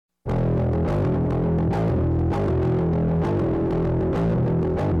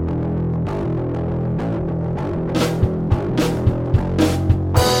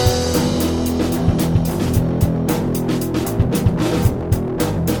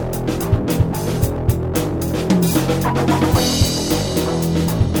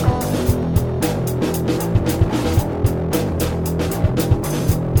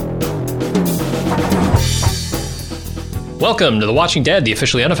Welcome to The Watching Dead, the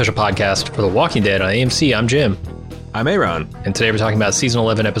officially unofficial podcast for The Walking Dead on AMC. I'm Jim. I'm Aaron. And today we're talking about Season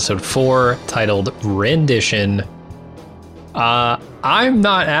 11, Episode 4, titled Rendition. I'm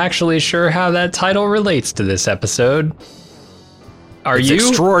not actually sure how that title relates to this episode. It's you?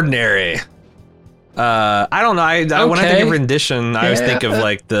 Extraordinary. I don't know. When I think of rendition, I always think of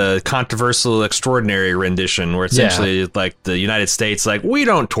like the controversial extraordinary rendition, where essentially like the United States, like, we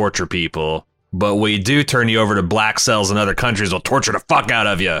don't torture people, but we do turn you over to black cells in other countries. We'll torture the fuck out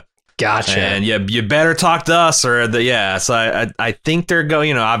of you. Gotcha. And you better talk to us So I think they're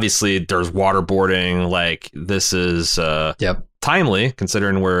going, obviously there's waterboarding. Like, this is timely,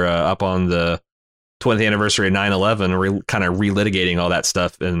 considering we're up on the 20th anniversary of 9/11. We're kind of relitigating all that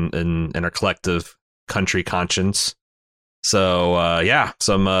stuff in our collective country conscience. So, I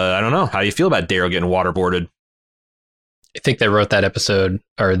don't know. How do you feel about Daryl getting waterboarded? I think they wrote that episode,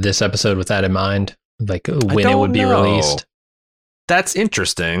 or this episode, with that in mind, like when it would be released. That's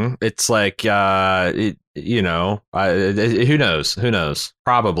interesting. It's like, who knows? Who knows?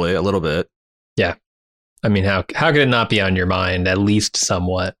 Probably a little bit. Yeah. I mean, how could it not be on your mind, at least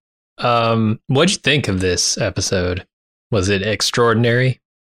somewhat? What'd you think of this episode? Was it extraordinary?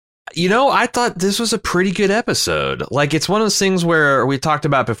 I thought this was a pretty good episode. Like, it's one of those things where we talked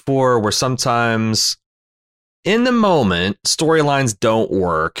about before, where sometimes in the moment, storylines don't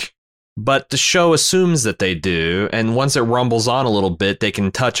work, but the show assumes that they do. And once it rumbles on a little bit, they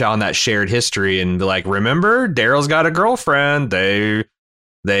can touch on that shared history and be like, remember, Daryl's got a girlfriend. They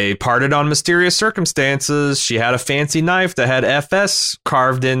parted on mysterious circumstances. She had a fancy knife that had FS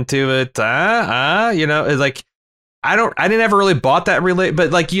carved into it. It's like, I didn't ever really bought that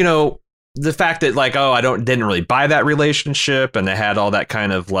but like, the fact that like, didn't really buy that relationship, and they had all that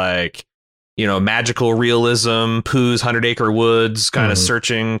kind of like, magical realism, Pooh's 100 Acre Woods kind of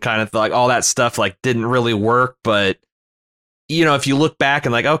searching, kind of like all that stuff like didn't really work. But, if you look back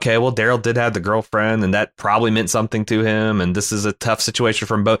and like, okay, well, Daryl did have the girlfriend, and that probably meant something to him, and this is a tough situation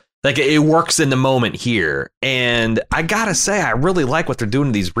for them both. Like, it works in the moment here. And I gotta say, I really like what they're doing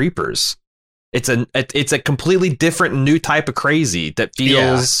to these Reapers. It's a completely different new type of crazy that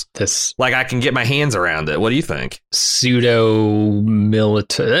feels like I can get my hands around it. What do you think?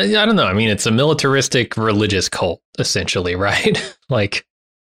 Pseudo-military. I don't know. I mean, it's a militaristic religious cult, essentially, right? Like,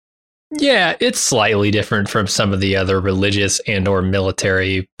 yeah, it's slightly different from some of the other religious and or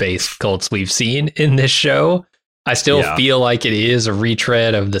military-based cults we've seen in this show. I still feel like it is a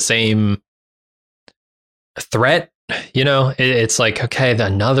retread of the same threat. It's like, okay,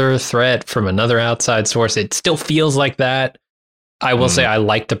 another threat from another outside source. It still feels like that. I will say I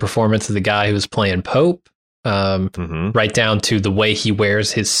like the performance of the guy who was playing Pope, right down to the way he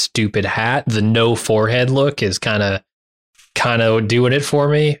wears his stupid hat. The no forehead look is kind of doing it for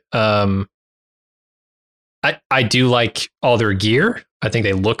me. I do like all their gear. I think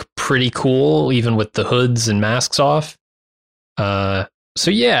they look pretty cool, even with the hoods and masks off. So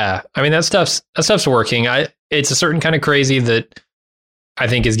yeah, I mean, that stuff's working. It's a certain kind of crazy that I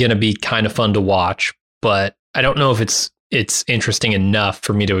think is going to be kind of fun to watch, but I don't know if it's interesting enough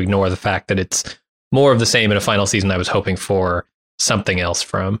for me to ignore the fact that it's more of the same in a final season I was hoping for something else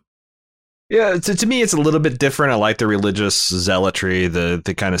from. Yeah, to me, it's a little bit different. I like the religious zealotry,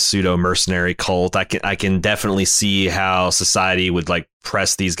 the kind of pseudo mercenary cult. I can definitely see how society would like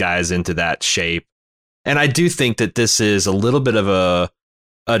press these guys into that shape. And I do think that this is a little bit of a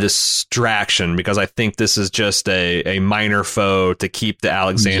distraction, because I think this is just a minor foe to keep the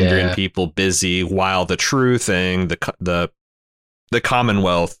Alexandrian people busy while the true thing, the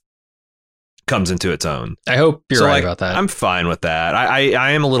Commonwealth, comes into its own. I hope you're right about that. I'm fine with that.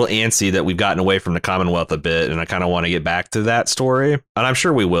 I am a little antsy that we've gotten away from the Commonwealth a bit, and I kind of want to get back to that story, and I'm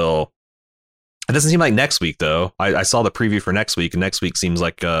sure we will. It doesn't seem like next week, though. I saw the preview for next week, and next week seems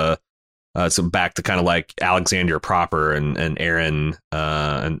like so back to kind of like Alexandria proper and Aaron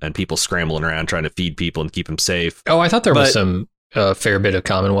and people scrambling around trying to feed people and keep them safe. Oh, I thought there was some fair bit of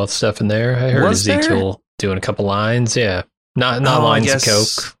Commonwealth stuff in there. I heard Ezekiel doing a couple lines. Yeah, not lines of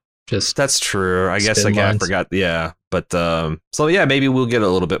coke. Just that's true. I guess I forgot. Yeah, but so yeah, maybe we'll get a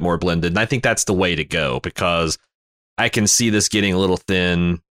little bit more blended. And I think that's the way to go, because I can see this getting a little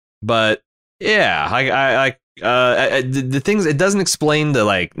thin. But yeah, the things, it doesn't explain the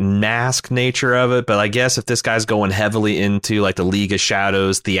like mask nature of it, but I guess if this guy's going heavily into like the League of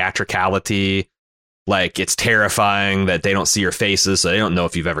Shadows theatricality, like it's terrifying that they don't see your faces, so they don't know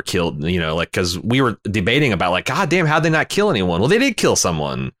if you've ever killed, like, because we were debating about like, God damn, how'd they not kill anyone? Well, they did kill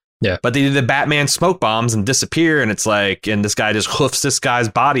someone. Yeah. But they do the Batman smoke bombs and disappear, and it's like, and this guy just hoofs this guy's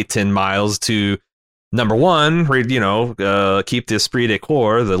body 10 miles to, number one, keep the esprit de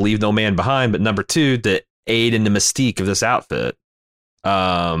corps, the leave no man behind, but number two, to aid in the mystique of this outfit.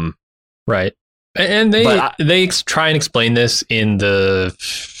 Right. And they try and explain this in the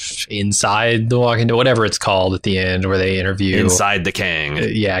Inside the Walking Dead, whatever it's called at the end, where they interview Inside the Kang.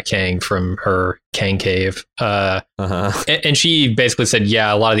 Kang from her Kang cave. And she basically said,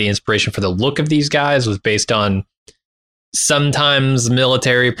 a lot of the inspiration for the look of these guys was based on sometimes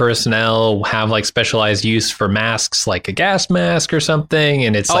military personnel have like specialized use for masks, like a gas mask or something,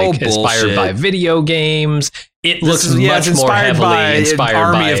 and it's like inspired by video games. It looks much more heavily inspired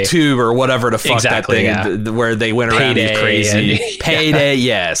Army by of Two or whatever the fuck that thing, where they went around these crazy Payday.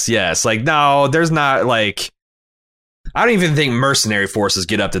 Yes. Like, no, there's not like. I don't even think mercenary forces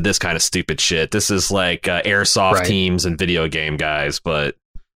get up to this kind of stupid shit. This is like airsoft teams and video game guys, but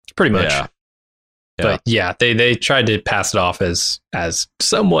pretty much. But they tried to pass it off as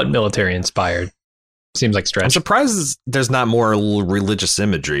somewhat military inspired. Seems like stretch. I'm surprised there's not more religious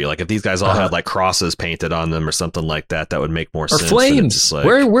imagery. Like if these guys all had like crosses painted on them or something like that, that would make more sense. Or flames. Like,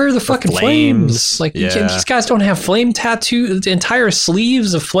 where are the fucking flames? Like these guys don't have flame tattoo, entire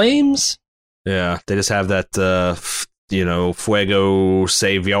sleeves of flames. Yeah, they just have that. Fuego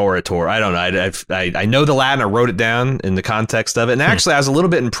Savioritor. I don't know. I know the Latin. I wrote it down in the context of it, and actually, I was a little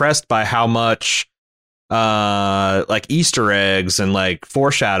bit impressed by how much, like Easter eggs and like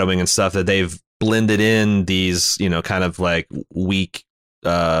foreshadowing and stuff that they've blended in these, kind of like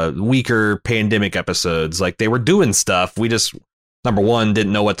weaker pandemic episodes. Like they were doing stuff. We just, number one,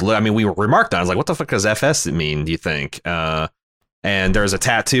 didn't know what to look. I mean, we remarked on. I was like, what the fuck does FS mean? Do you think? And there's a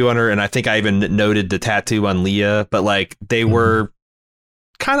tattoo on her, and I think I even noted the tattoo on Leah. But like they were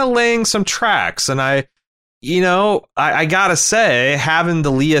kind of laying some tracks, and I gotta say, having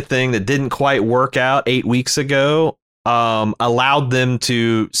the Leah thing that didn't quite work out 8 weeks ago allowed them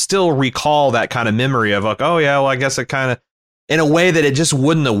to still recall that kind of memory of like, oh yeah, well I guess it kind of, in a way that it just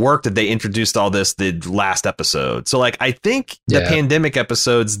wouldn't have worked if they introduced all this the last episode. So like I think the pandemic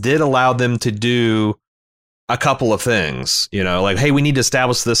episodes did allow them to do a couple of things, like, hey, we need to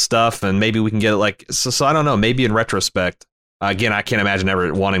establish this stuff and maybe we can get it like, so I don't know, maybe in retrospect, again, I can't imagine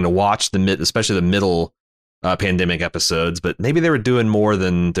ever wanting to watch especially the middle pandemic episodes, but maybe they were doing more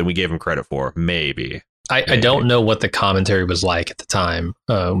than we gave them credit for. Maybe. I don't know what the commentary was like at the time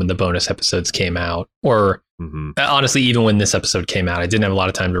when the bonus episodes came out, or honestly, even when this episode came out, I didn't have a lot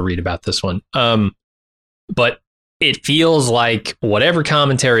of time to read about this one. But it feels like whatever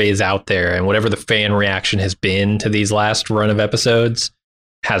commentary is out there and whatever the fan reaction has been to these last run of episodes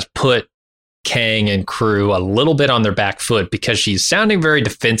has put Kang and crew a little bit on their back foot, because she's sounding very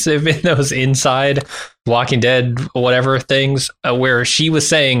defensive in those Inside Walking Dead whatever things, where she was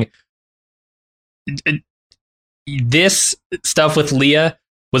saying this stuff with Leah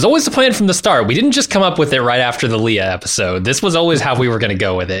was always the plan from the start. We didn't just come up with it right after the Leah episode. This was always how we were going to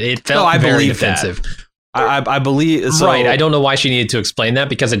go with it. It felt very defensive. I believe so. Right. I don't know why she needed to explain that,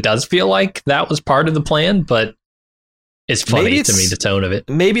 because it does feel like that was part of the plan, but it's funny to me, the tone of it.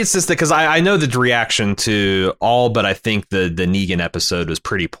 Maybe it's just because I know the reaction to all, but I think the Negan episode was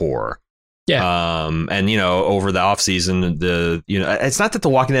pretty poor. Yeah. And over the off season, it's not that The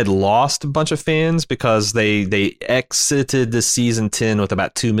Walking Dead lost a bunch of fans, because they exited the season 10 with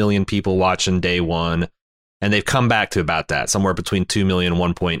about 2 million people watching day one, and they've come back to about that, somewhere between 2 million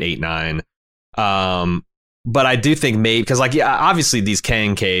and 1.89. But I do think maybe because obviously these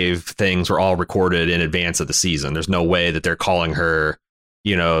Kang Cave things were all recorded in advance of the season. There's no way that they're calling her,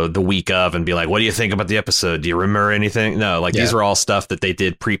 the week of and be like, what do you think about the episode? Do you remember anything? No, these are all stuff that they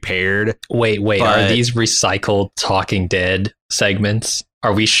did prepared. Wait, are these recycled Talking Dead segments?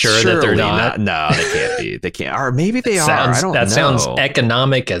 Are we sure that they're not? No, they can't be. They can't. Or maybe they are. I don't know. That sounds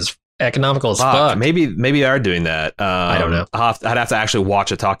economical as fuck. Maybe they are doing that. I don't know. I'd have to actually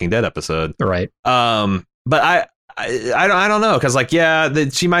watch a Talking Dead episode. Right. But I don't know, because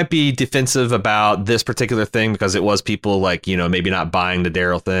she might be defensive about this particular thing because it was people maybe not buying the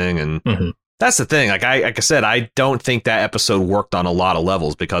Daryl thing, and that's the thing. Like I said, I don't think that episode worked on a lot of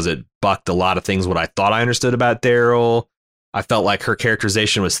levels because it bucked a lot of things what I thought I understood about Daryl. I felt like her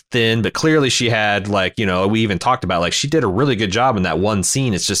characterization was thin, but clearly she had we even talked about she did a really good job in that one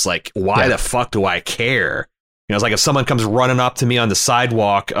scene. It's just why the fuck do I care? It's like if someone comes running up to me on the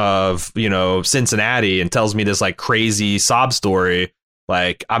sidewalk of, Cincinnati and tells me this crazy sob story,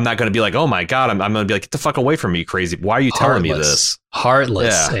 I'm not going to be like, oh my God, I'm going to be like, get the fuck away from me, crazy. Why are you telling me this?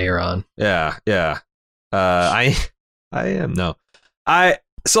 Heartless, Aaron. Yeah. I am. No, I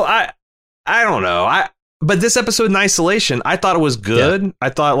don't know. But this episode in isolation, I thought it was good. Yeah. I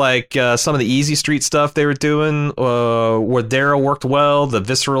thought like some of the easy street stuff they were doing, where Daryl worked well, the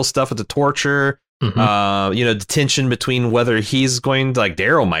visceral stuff with the torture, the tension between whether he's going to, like,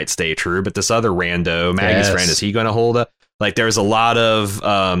 Daryl might stay true, but this other rando, Maggie's friend, is he going to hold up? Like, there's a lot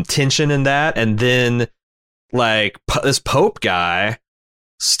of tension in that. And then like this Pope guy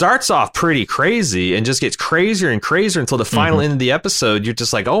starts off pretty crazy and just gets crazier and crazier until the final end of the episode. You're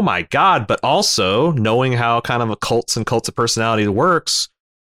just like, oh my God. But also knowing how kind of a cults of personality works,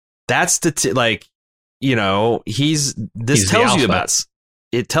 that's this tells you about,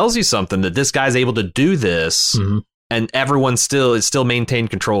 it tells you something that this guy's able to do this and everyone still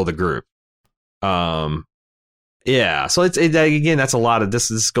maintained control of the group. Yeah. So it's again, that's a lot of, this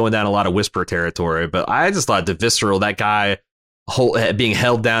is going down a lot of whisper territory, but I just thought the visceral, that guy being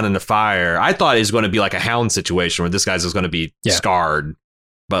held down in the fire, I thought it was going to be like a Hound situation where this guy's just going to be scarred,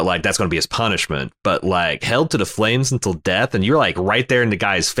 but like that's going to be his punishment. But like held to the flames until death, and you're like right there in the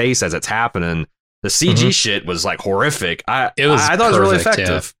guy's face as it's happening. The CG shit was like horrific. I thought it was really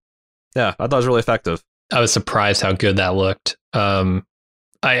effective. Yeah, I thought it was really effective. I was surprised how good that looked.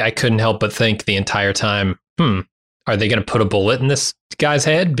 I couldn't help but think the entire time, are they going to put a bullet in this guy's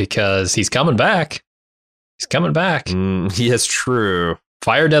head? Because he's coming back. He's coming back. Yes, true.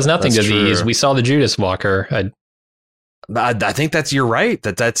 Fire does nothing to these. We saw the Judas Walker. I think you're right.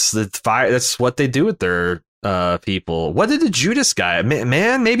 That's the fire. That's what they do with their people. What did the Judas guy?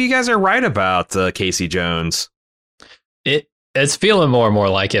 Man, maybe you guys are right about Casey Jones. It's feeling more and more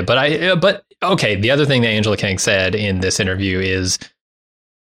like it. But okay. The other thing that Angela Kang said in this interview is,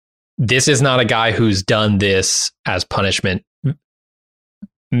 this is not a guy who's done this as punishment.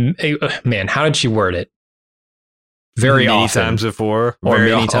 Man, how did she word it? Very many often. Times before. Or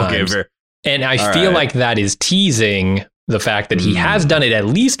many times. Okay, and I feel like that is teasing the fact that he has done it at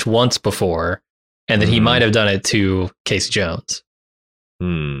least once before, and that he might have done it to Casey Jones.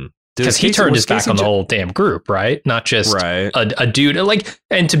 Because he turned his back on the whole damn group, right? Not just a dude. Like,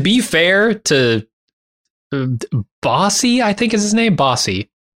 and to be fair to Bossy, I think is his name, Bossy.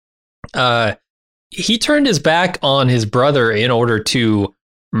 He turned his back on his brother in order to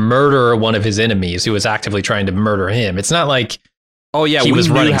murder one of his enemies who was actively trying to murder him. It's not like, he was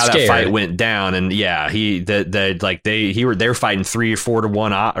running how scared. That fight went down, and they were fighting 3 or 4 to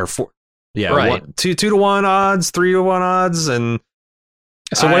 1 or 4. Yeah, right. 2 to 1 odds, 3 to 1 odds, and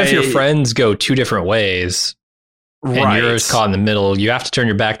so what if your friends go 2 different ways? And you're caught in the middle. You have to turn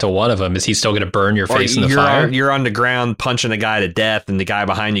your back to one of them. Is he still going to burn your face in the fire? You're on the ground punching a guy to death, and the guy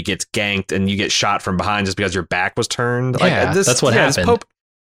behind you gets ganked, and you get shot from behind just because your back was turned. Yeah, that's what happened.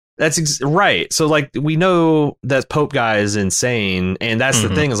 Right. So like we know that Pope guy is insane, and that's the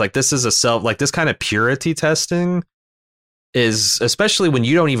thing is like this is this kind of purity testing is, especially when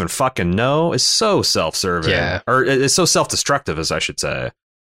you don't even fucking know, is so self-serving. Yeah. Or it's so self-destructive, as I should say.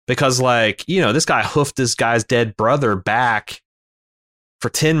 Because, like, this guy hoofed this guy's dead brother back for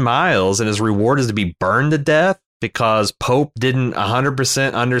 10 miles, and his reward is to be burned to death because Pope didn't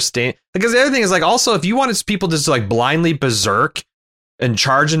 100% understand. Because the other thing is, like, also, if you wanted people just, like, blindly berserk and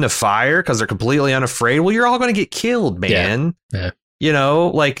charge into fire because they're completely unafraid, well, you're all going to get killed, man. Yeah.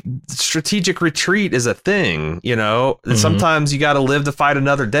 Like, strategic retreat is a thing, and sometimes you got to live to fight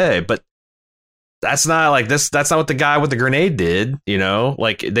another day, but that's not like this. That's not what the guy with the grenade did,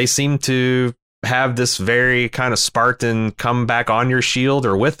 like they seem to have this very kind of Spartan come back on your shield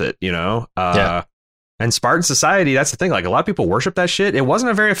or with it, and Spartan society. That's the thing. Like a lot of people worship that shit. It wasn't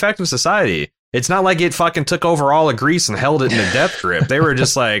a very effective society. It's not like it fucking took over all of Greece and held it in a death grip. They were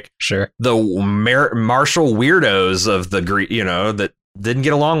just like the martial weirdos of the Greek, that didn't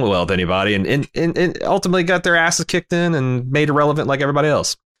get along well with anybody and ultimately got their asses kicked in and made irrelevant like everybody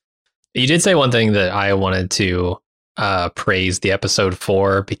else. You did say one thing that I wanted to praise the episode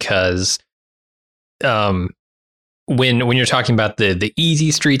for, because when you're talking about the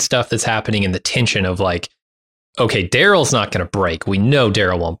easy street stuff that's happening and the tension of like, okay, Daryl's not going to break. We know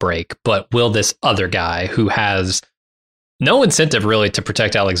Daryl won't break, but will this other guy who has no incentive really to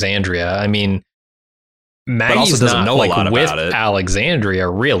protect Alexandria? I mean, Maggie's doesn't know a lot with about it. Alexandria,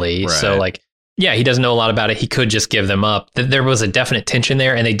 really. Right. So like, yeah, he doesn't know a lot about it. He could just give them up. There was a definite tension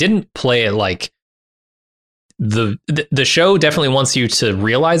there, and they didn't play it like the show definitely wants you to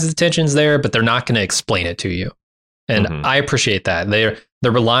realize the tension's there, but they're not going to explain it to you. And I appreciate that. They're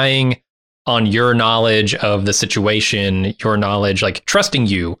relying on your knowledge of the situation, your knowledge, like trusting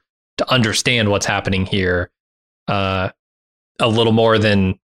you to understand what's happening here a little more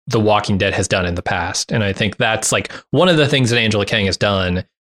than The Walking Dead has done in the past. And I think that's like one of the things that Angela Kang has done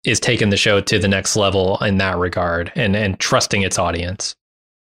is taken the show to the next level in that regard and trusting its audience.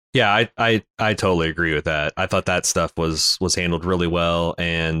 Yeah, I totally agree with that. I thought that stuff was handled really well,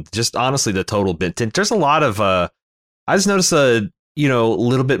 and just honestly, the total bit. There's a lot of I just noticed a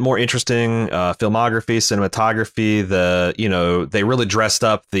little bit more interesting filmography, cinematography. They really dressed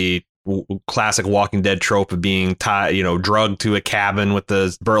up the classic Walking Dead trope of being drugged to a cabin with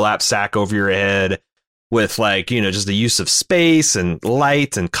the burlap sack over your head, with just the use of space and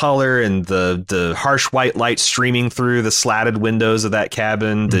light and color and the harsh white light streaming through the slatted windows of that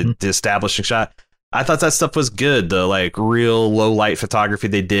cabin, the establishing shot. I thought that stuff was good. The real low light photography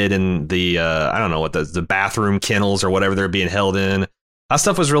they did in the I don't know what the bathroom kennels or whatever they're being held in. That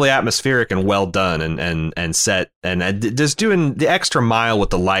stuff was really atmospheric and well done and set, and just doing the extra mile with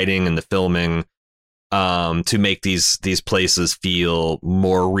the lighting and the filming to make these places feel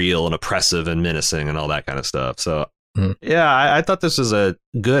more real and oppressive and menacing and all that kind of stuff. So yeah, I thought this was a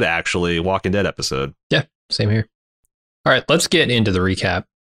good actually Walking Dead episode. Yeah, same here. All right, let's get into the recap.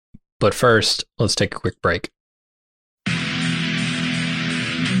 But first, let's take a quick break.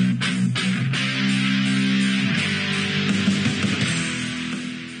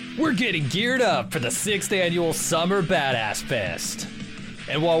 We're getting geared up for the 6th annual Summer Badass Fest.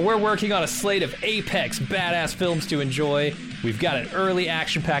 And while we're working on a slate of apex badass films to enjoy, we've got an early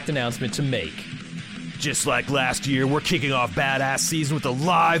action-packed announcement to make. Just like last year, we're kicking off Badass Season with a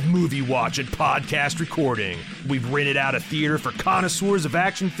live movie watch and podcast recording. We've rented out a theater for connoisseurs of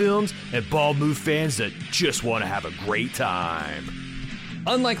action films and Bald Move fans that just want to have a great time.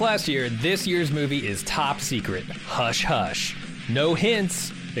 Unlike last year, this year's movie is top secret. Hush hush. No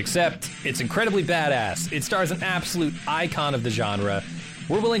hints, except it's incredibly badass. It stars an absolute icon of the genre.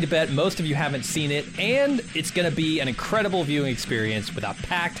 We're willing to bet most of you haven't seen it, and it's going to be an incredible viewing experience with a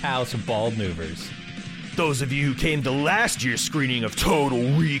packed house of Bald Movers. Those of you who came to last year's screening of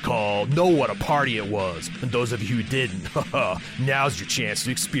Total Recall know what a party it was. And those of you who didn't, now's your chance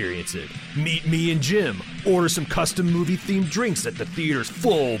to experience it. Meet me and Jim, order some custom movie-themed drinks at the theater's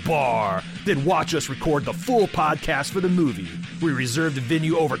full bar, then watch us record the full podcast for the movie. We reserved a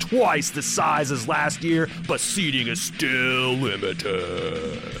venue over twice the size as last year, but seating is still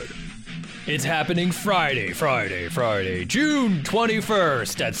limited. It's happening Friday, June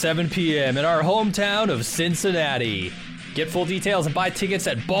 21st at 7 p.m. in our hometown of Cincinnati. Get full details and buy tickets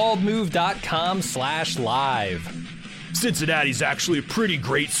at baldmove.com/live. Cincinnati's actually a pretty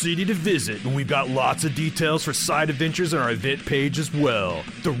great city to visit, and we've got lots of details for side adventures on our event page as well.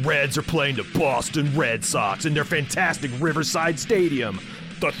 The Reds are playing the Boston Red Sox in their fantastic Riverside Stadium.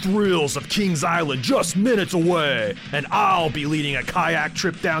 The thrills of Kings Island just minutes away, and I'll be leading a kayak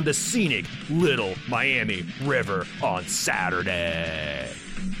trip down the scenic Little Miami River on Saturday.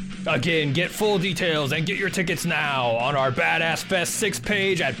 Again, get full details and get your tickets now on our Badass Fest 6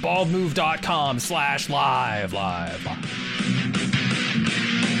 page at baldmove.com/live.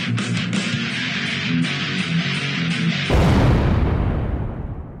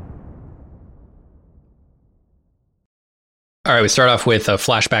 All right, we start off with a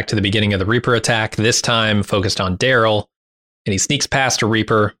flashback to the beginning of the Reaper attack, this time focused on Daryl. And he sneaks past a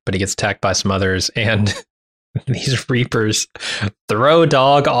Reaper, but he gets attacked by some others. And these Reapers throw a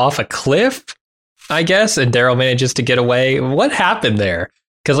dog off a cliff, I guess, and Daryl manages to get away. What happened there?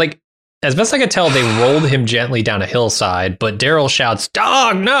 Because, as best I could tell, they rolled him gently down a hillside, but Daryl shouts,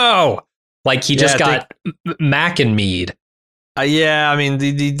 "Dog, no!" Like he just got Mac and Mead. Yeah, I mean,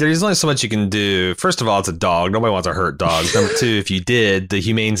 there's only so much you can do. First of all, it's a dog. Nobody wants to hurt dogs. Number two, if you did, the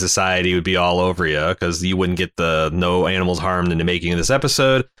Humane Society would be all over you because you wouldn't get the no animals harmed in the making of this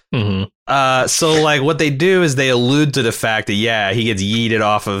episode. Mm-hmm. So, what they do is they allude to the fact that, yeah, he gets yeeted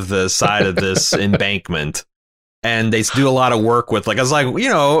off of the side of this embankment. And they do a lot of work with, I was like,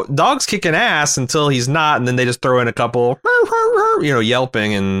 dogs kicking ass until he's not. And then they just throw in a couple,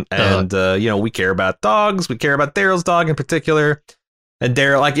 yelping. And we care about dogs. We care about Daryl's dog in particular. And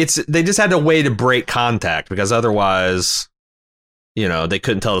Daryl, they just had a way to break contact because otherwise, they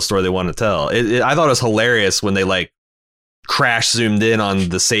couldn't tell the story they wanted to tell. I thought it was hilarious when they crash zoomed in on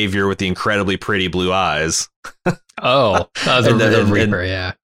the savior with the incredibly pretty blue eyes. The Reaper,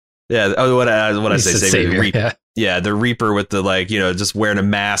 yeah. Yeah. Oh, what I say, savior? Yeah. Yeah, the Reaper with the just wearing a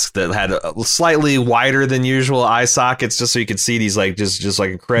mask that had a slightly wider than usual eye sockets, just so you could see these just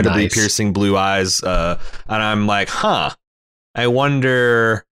incredibly piercing blue eyes. And I'm like, I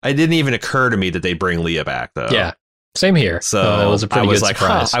wonder. It didn't even occur to me that they bring Leah back though. Yeah, same here. So it was a pretty good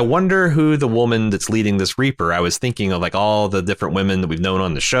surprise. I wonder who the woman that's leading this Reaper. I was thinking of all the different women that we've known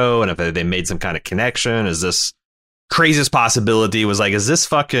on the show, and if they made some kind of connection. Is this craziest possibility? Was is this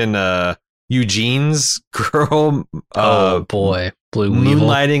fucking Eugene's girl? Oh boy, Blue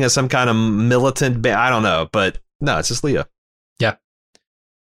moonlighting as some kind of militant I don't know, but no, it's just Leah. Yeah.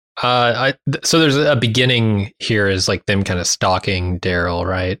 So there's a beginning here is like them kind of stalking Daryl,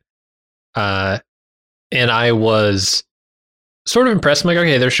 right? And I was sort of impressed. I'm like,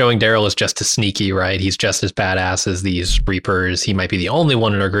 okay, they're showing Daryl is just as sneaky, right? He's just as badass as these Reapers. He might be the only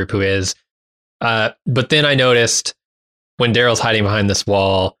one in our group who is. But then I noticed when Daryl's hiding behind this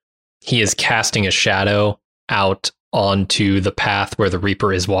wall, he is casting a shadow out onto the path where the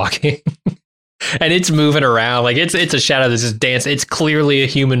Reaper is walking. And it's moving around like it's a shadow that's just dancing. It's clearly a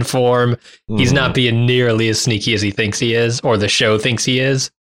human form. He's not being nearly as sneaky as he thinks he is, or the show thinks he is.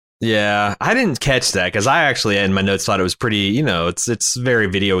 Yeah, I didn't catch that because I actually, in my notes, thought it was pretty, it's very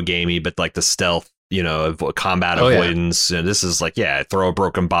video gamey, but like the stealth, combat avoidance. Yeah. This is like, throw a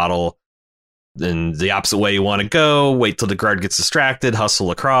broken bottle in the opposite way you want to go, wait till the guard gets distracted,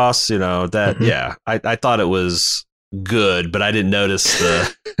 hustle across, I thought it was good, but I didn't notice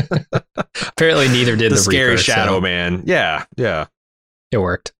the apparently neither did the scary Reaper, shadow man. Yeah it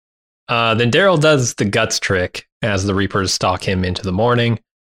worked. Then Daryl does the guts trick as the Reapers stalk him into the morning.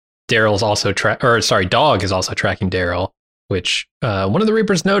 Dog is also tracking Daryl, which one of the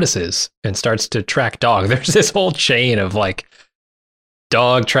Reapers notices and starts to track Dog. There's this whole chain of like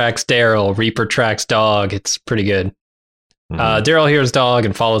Dog tracks Daryl, Reaper tracks Dog. It's pretty good. Daryl hears Dog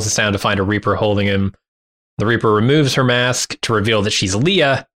and follows the sound to find a Reaper holding him. The Reaper removes her mask to reveal that she's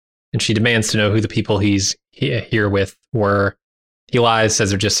Leah, and she demands to know who the people he's here with were. He lies, says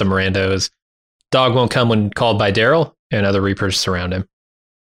they're just some randos. Dog won't come when called by Daryl, and other Reapers surround him.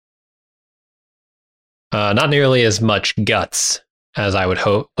 Not nearly as much guts as I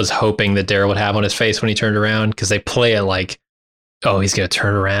was hoping that Daryl would have on his face when he turned around, because they play it like, oh, he's going to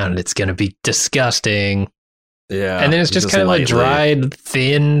turn around and it's going to be disgusting. Yeah. And then it's just kind of a dried,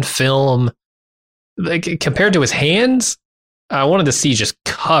 thin film. Like, compared to his hands, I wanted to see just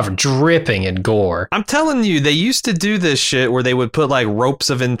covered, dripping in gore. I'm telling you, they used to do this shit where they would put like ropes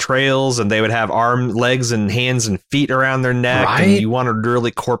of entrails and they would have legs and hands and feet around their neck, right? And you want to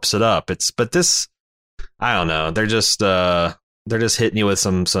really corpse it up. But this, I don't know. They're just hitting you with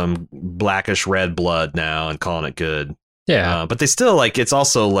some blackish red blood now and calling it good. Yeah. But they still like, it's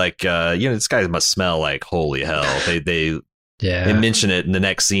also like, this guy must smell like holy hell. They mention it in the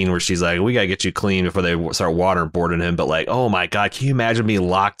next scene where she's like, we got to get you clean before they start waterboarding him. But like, oh my God, can you imagine being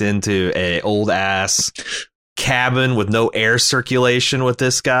locked into a old ass cabin with no air circulation with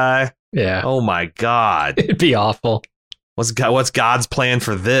this guy? Yeah. Oh my God. It'd be awful. What's God's plan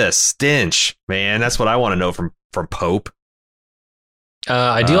for this? Stench, man. That's what I want to know from Pope.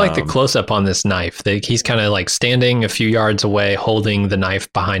 I do like the close up on this knife. He's kind of like standing a few yards away, holding the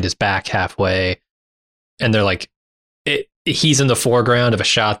knife behind his back halfway. And they're like, he's in the foreground of a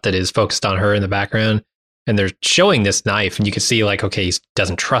shot that is focused on her in the background. And they're showing this knife and you can see like, okay, he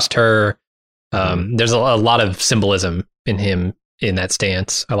doesn't trust her. There's a lot of symbolism in him in that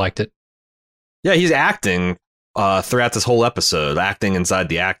stance. I liked it. Yeah, he's acting throughout this whole episode, acting inside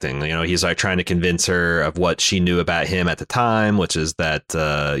the acting. He's like trying to convince her of what she knew about him at the time, which is that,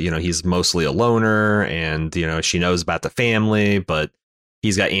 he's mostly a loner and, she knows about the family, but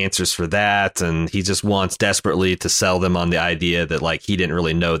he's got answers for that. And he just wants desperately to sell them on the idea that like he didn't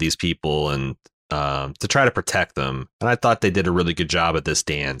really know these people and to try to protect them. And I thought they did a really good job at this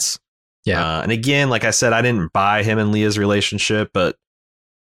dance. Yeah. And again, like I said, I didn't buy him and Leah's relationship, but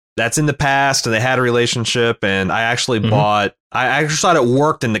that's in the past and they had a relationship. And I actually I actually thought it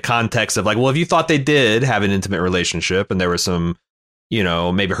worked in the context of like, well, if you thought they did have an intimate relationship and there was some,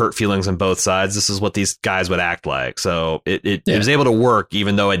 maybe hurt feelings on both sides, this is what these guys would act like. So it was able to work,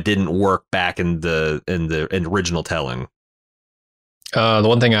 even though it didn't work back in the original telling. The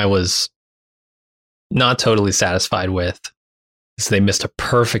one thing I was not totally satisfied with is they missed a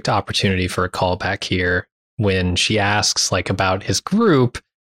perfect opportunity for a callback here when she asks like about his group.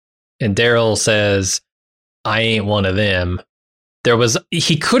 And Daryl says, I ain't one of them.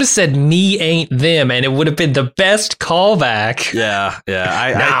 He could have said me ain't them, and it would have been the best callback. Yeah.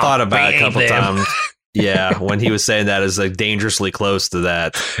 I thought about it a couple times. Yeah, when he was saying that is like dangerously close to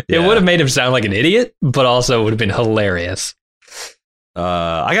that. Yeah. It would have made him sound like an idiot, but also would have been hilarious.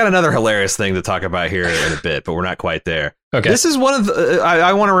 I got another hilarious thing to talk about here in a bit, but we're not quite there. Okay. This is one of the,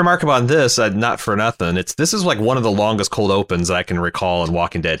 I want to remark about this, not for nothing. This is like one of the longest cold opens that I can recall in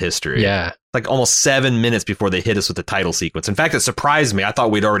Walking Dead history. Yeah. Like almost 7 minutes before they hit us with the title sequence. In fact, it surprised me. I thought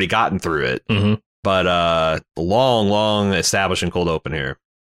we'd already gotten through it. Mm-hmm. But long establishing cold open here.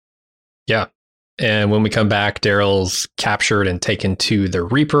 Yeah. And when we come back, Daryl's captured and taken to the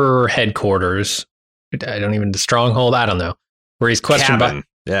Reaper headquarters. The stronghold. I don't know. Where he's questioned by.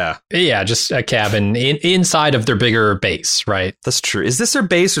 Yeah, just a cabin inside of their bigger base, right? That's true. Is this their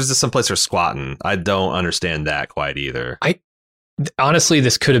base or is this someplace they're squatting? I don't understand that quite either. honestly,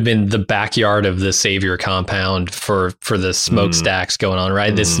 this could have been the backyard of the Savior compound for the smokestacks going on,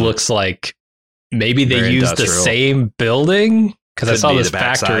 right? This looks like maybe they Very used the industrial. same building because I Could saw be this the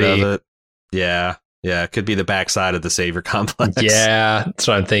backside factory. of it. Yeah. Yeah. It could be the backside of the Savior complex. Yeah, that's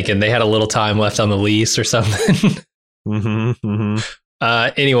what I'm thinking. They had a little time left on the lease or something.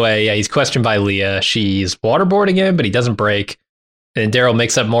 Anyway, yeah, he's questioned by Leah. She's waterboarding him, but he doesn't break. And Daryl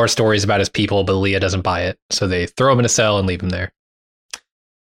makes up more stories about his people, but Leah doesn't buy it. So they throw him in a cell and leave him there.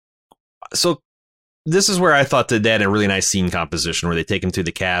 So this is where I thought that they had a really nice scene composition where they take him to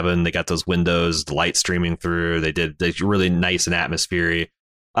the cabin. They got those windows, the light streaming through. They really nice and atmospheric.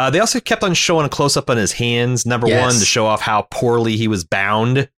 They also kept on showing a close up on his hands. Number one, to show off how poorly he was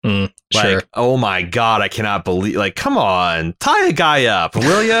bound. Sure. Oh my God, I cannot believe, like, come on, tie a guy up,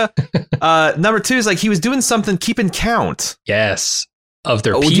 will ya? Number two is like he was doing something, keeping count. Yes. Of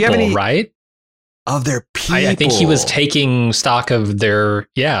their do you have people, any- right? Of their people. I think he was taking stock of their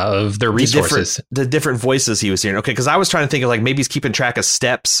resources. The different voices he was hearing. Okay, because I was trying to think of like maybe he's keeping track of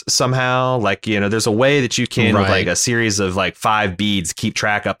steps somehow. Like, you know, there's a way that you can with like a series of like 5 beads keep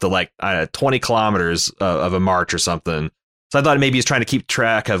track up to like 20 kilometers of a march or something. So I thought maybe he's trying to keep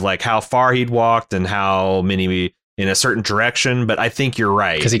track of like how far he'd walked and how many in a certain direction. But I think you're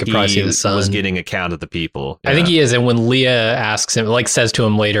right, because he could probably see the sun. Was getting a count of the people. I think he is. And when Leah asks him, like says to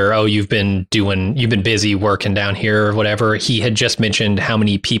him later, "Oh, you've been busy working down here or whatever," he had just mentioned how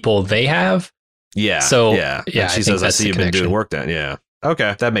many people they have. Yeah. So yeah. And she says, "I see you've been doing work down." Yeah.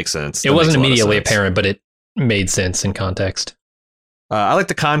 Okay, that makes sense. It wasn't immediately apparent, but it made sense in context. I like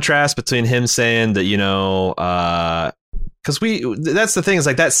the contrast between him saying that, you know, because that's the thing is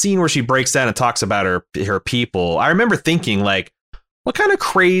like that scene where she breaks down and talks about her people. I remember thinking like, what kind of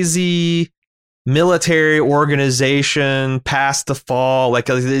crazy military organization passed the fall? Like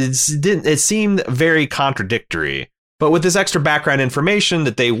it seemed very contradictory. But with this extra background information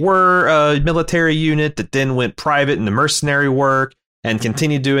that they were a military unit that then went private into mercenary work and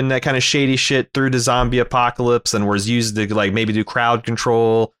continued doing that kind of shady shit through the zombie apocalypse and was used to like maybe do crowd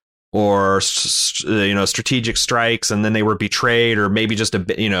control or, you know, strategic strikes, and then they were betrayed or maybe just,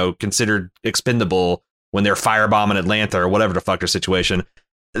 you know, considered expendable when they're firebombing Atlanta or whatever the fuck their situation.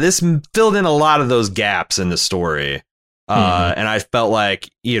 This filled in a lot of those gaps in the story. And I felt like,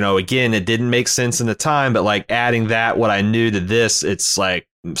 you know, again, it didn't make sense in the time, but like adding that, what I knew to this, it's like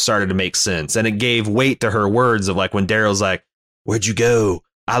started to make sense. And it gave weight to her words of like when Daryl's like, "Where'd you go?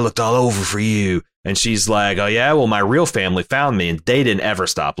 I looked all over for you." And she's like, "Oh yeah, well my real family found me and they didn't ever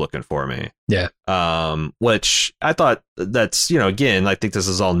stop looking for me." Yeah. Which I thought that's, you know, again, I think this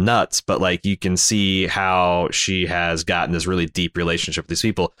is all nuts, but like you can see how she has gotten this really deep relationship with these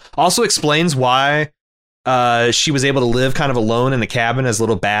people. Also explains why she was able to live kind of alone in the cabin as a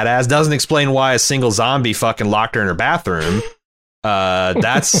little badass. Doesn't explain why a single zombie fucking locked her in her bathroom.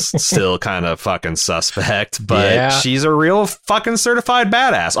 That's still kind of fucking suspect, but she's a real fucking certified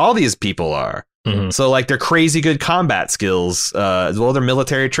badass. All these people are. So like they're crazy good combat skills, as well. They're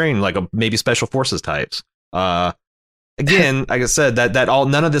military trained, like maybe special forces types. Again, like I said, that all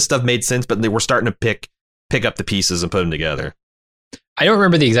none of this stuff made sense, but they were starting to pick up the pieces and put them together. I don't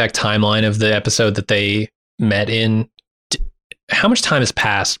remember the exact timeline of the episode that they met in. How much time has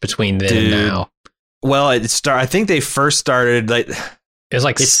passed between then and now? Well, I think they first started like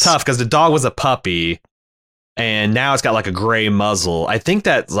it's tough because the dog was a puppy. And now it's got like a gray muzzle. I think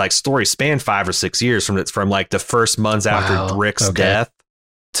that like story spanned 5 or 6 years from like the first months after Rick's death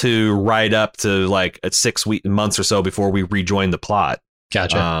to right up to like 6 months or so before we rejoined the plot.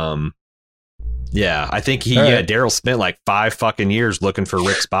 Gotcha. Yeah, I think Daryl spent like 5 fucking years looking for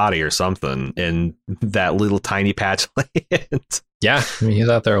Rick's body or something in that little tiny patch of land. Yeah, I mean, he's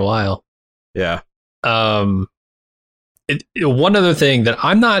out there a while. Yeah. One other thing that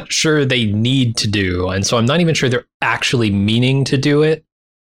I'm not sure they need to do, and so I'm not even sure they're actually meaning to do it,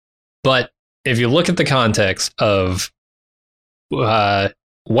 but if you look at the context of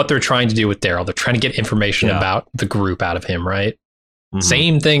what they're trying to do with Daryl, they're trying to get information about the group out of him, right?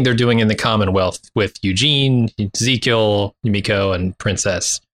 Same thing they're doing in the Commonwealth with Eugene, Ezekiel, Yumiko, and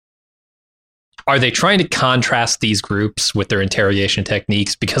Princess. Are they trying to contrast these groups with their interrogation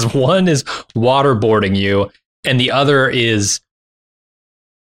techniques? Because one is waterboarding you, and the other is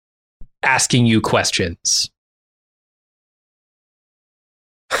asking you questions.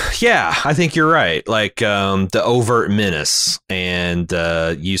 Yeah, I think you're right. Like the overt menace and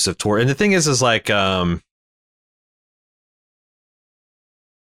use of torture. And the thing is like I'm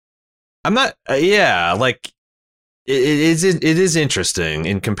not. Like it is interesting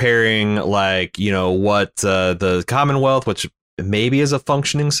in comparing, like, you know, what the Commonwealth, which maybe is a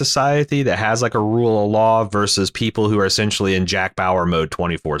functioning society that has like a rule of law versus people who are essentially in Jack Bauer mode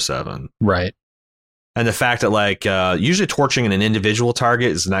 24/7. Right. And the fact that like usually torturing an individual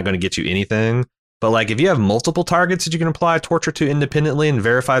target is not going to get you anything. But like if you have multiple targets that you can apply torture to independently and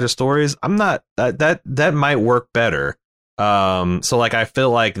verify their stories, that might work better. So like I feel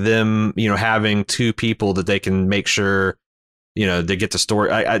like them, having two people that they can make sure, they get the story.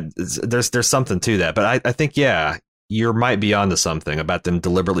 There's something to that. But I think, yeah, you might be onto something about them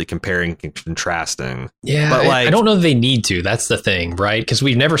deliberately comparing and contrasting. Yeah, but I don't know that they need to. That's the thing, right? Because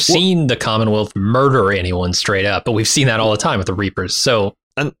we've never seen the Commonwealth murder anyone straight up, but we've seen that all the time with the Reapers. So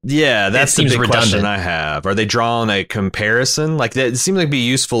yeah, that's the big redundant question I have. Are they drawing a comparison? Like that, it seems like it'd be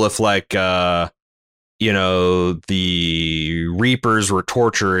useful if like the Reapers were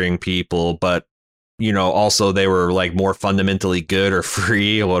torturing people, but also they were like more fundamentally good or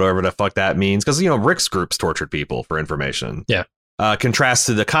free or whatever the fuck that means. Because, Rick's groups tortured people for information. Yeah. Contrast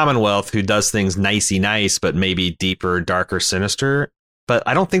to the Commonwealth, who does things nicey nice, but maybe deeper, darker, sinister. But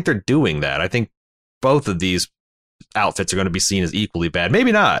I don't think they're doing that. I think both of these outfits are going to be seen as equally bad.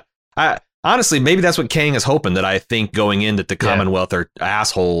 Maybe not. Honestly, maybe that's what Kang is hoping, that I think going in that the Commonwealth are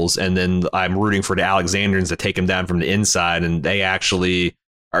assholes, and then I'm rooting for the Alexandrians to take them down from the inside, and they actually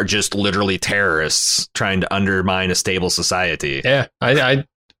are just literally terrorists trying to undermine a stable society. Yeah,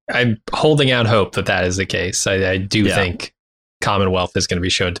 I'm holding out hope that is the case. I do think Commonwealth is going to be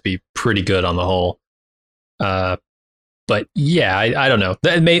shown to be pretty good on the whole. But yeah, I don't know.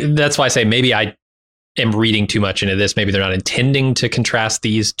 That's why I say maybe I am reading too much into this. Maybe they're not intending to contrast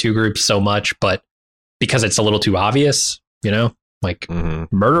these two groups so much, but because it's a little too obvious, like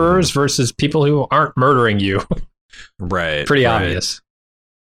murderers versus people who aren't murdering you. Right. Pretty obvious.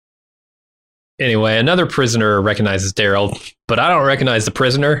 Anyway, another prisoner recognizes Daryl, but I don't recognize the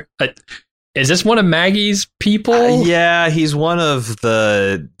prisoner. Is this one of Maggie's people? Yeah, he's one of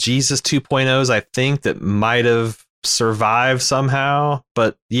the Jesus 2.0s, I think, that might have survived somehow.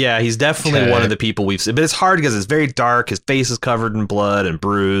 But yeah, he's definitely one of the people we've seen. But it's hard because it's very dark. His face is covered in blood and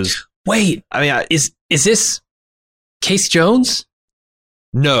bruised. Wait, I mean, is this Casey Jones?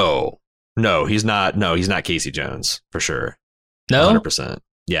 No, he's not. No, he's not Casey Jones for sure. No, 100%.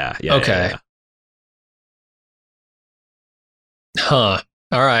 Yeah. Okay. Yeah. Huh.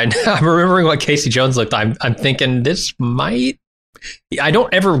 All right. I'm remembering what Casey Jones looked like. I'm thinking this might... I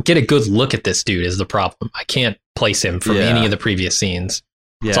don't ever get a good look at this dude is the problem. I can't place him from any of the previous scenes.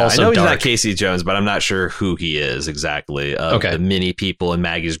 Yeah, I know he's not Casey Jones, but I'm not sure who he is exactly. The many people in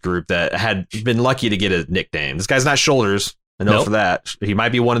Maggie's group that had been lucky to get a nickname. This guy's not Shoulders. I know for that. He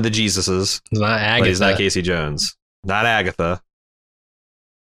might be one of the Jesuses. He's not Agatha. But he's not Casey Jones. Not Agatha.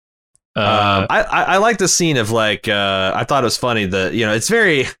 I like the scene of like I thought it was funny that it's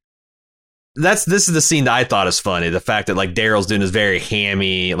very this is the scene that I thought is funny, the fact that like Daryl's doing this very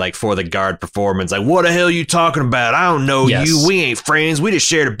hammy like for the guard performance, like what the hell are you talking about? I don't know you, we ain't friends, we just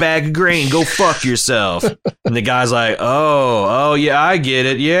shared a bag of grain, go fuck yourself. And the guy's like oh yeah, I get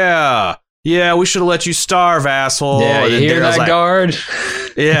it, yeah we should have let you starve, asshole. Yeah, you hear that, guard?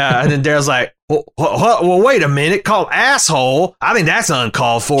 Yeah, and then Daryl's like, well, wait a minute, call asshole? I think that's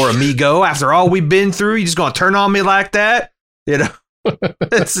uncalled for, amigo. After all we've been through, you just gonna turn on me like that?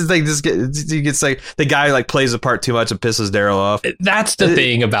 It's like you get like the guy like plays the part too much and pisses Daryl off. That's the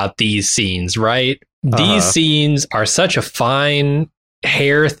thing about these scenes, right? These scenes are such a fine,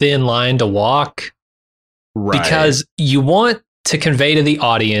 hair thin line to walk, right? Because you want to convey to the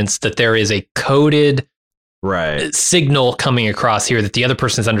audience that there is a coded signal coming across here that the other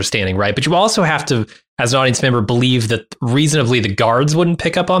person's understanding, right? But you also have to, as an audience member, believe that reasonably the guards wouldn't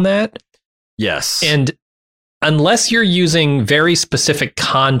pick up on that. Yes. And unless you're using very specific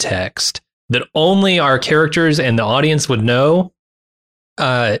context that only our characters and the audience would know,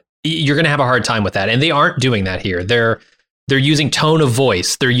 you're going to have a hard time with that. And they aren't doing that here. They're using tone of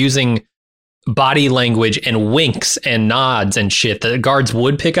voice. They're using body language and winks and nods and shit that the guards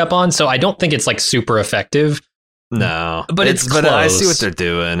would pick up on. So I don't think it's like super effective. No, but it's close. But I see what they're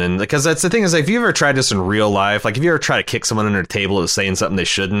doing, and because that's the thing is, like, if you ever tried this in real life, like if you ever try to kick someone under the table that was saying something they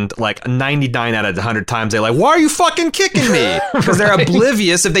shouldn't, like 99 out of 100 times they're like, "Why are you fucking kicking me?" Because they're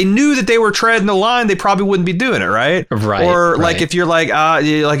oblivious. If they knew that they were treading the line, they probably wouldn't be doing it, right? Right. Or like if you're like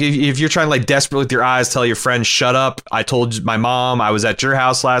if you're trying to like desperately with your eyes tell your friend, "Shut up! I told my mom I was at your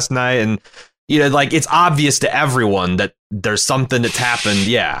house last night," and like it's obvious to everyone that there's something that's happened.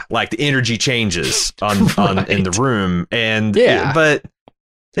 Yeah, like the energy changes on in the room, and but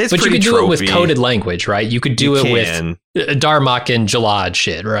you could do it with coded language, right? You could do it with Darmok and Jalad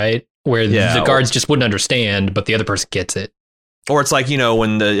shit, right? Where the guards just wouldn't understand, but the other person gets it. Or it's like,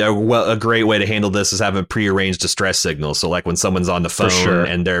 when a great way to handle this is having prearranged distress signals. So like when someone's on the phone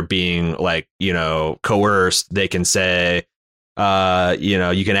and they're being like, coerced, they can say,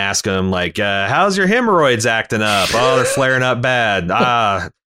 you can ask them like, how's your hemorrhoids acting up? Oh, they're flaring up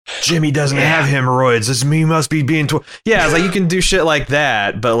bad. Jimmy doesn't have hemorrhoids. This me must be being yeah, it's like you can do shit like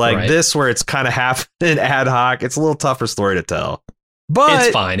that, but like this where it's kind of happening ad hoc, it's a little tougher story to tell. But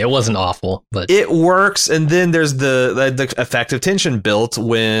it's fine. It wasn't awful, but it works. And then there's the effective tension built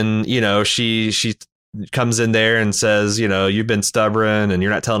when, she comes in there and says, you've been stubborn and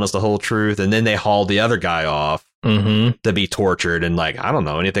you're not telling us the whole truth. And then they haul the other guy off to be tortured. And like, I don't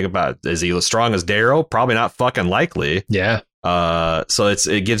know anything about, is he as strong as Daryl? Probably not fucking likely. Yeah. So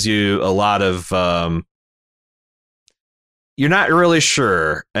it gives you a lot of, you're not really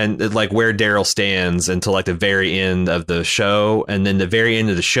sure and like where Daryl stands until like the very end of the show. And then the very end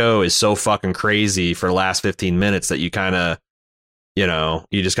of the show is so fucking crazy for the last 15 minutes that you kind of,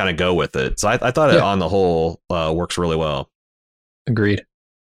 you just kind of go with it. So I thought it on the whole works really well. Agreed.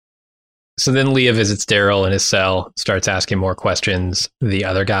 So then Leah visits Daryl in his cell, starts asking more questions. The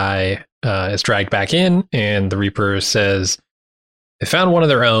other guy is dragged back in, and the Reaper says they found one of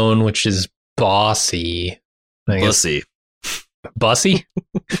their own, which is Bossy. Bussy. Bussy?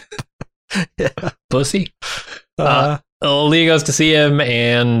 Yeah. Bussy? Leah goes to see him,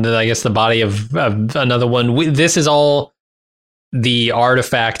 and I guess the body of another one. This is all the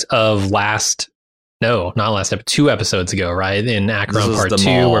artifact of not last episode, 2 episodes ago, right? In Akron Part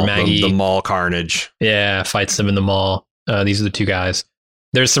 2, where Maggie... The mall carnage. Yeah, fights them in the mall. These are the 2 guys.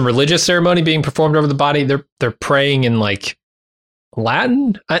 There's some religious ceremony being performed over the body. They're praying in, like,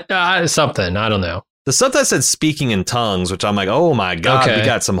 Latin? Something. I don't know. The stuff that said speaking in tongues, which I'm like, oh my God, we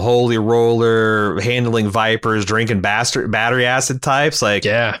got some holy roller, handling vipers, drinking battery acid types. Like,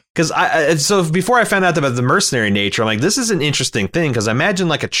 yeah. Because so before I found out about the mercenary nature, I'm like, this is an interesting thing. Because I imagine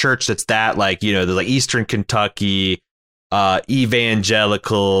like a church that's that like, there's like Eastern Kentucky,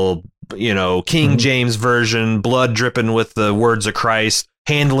 evangelical, King James version, blood dripping with the words of Christ,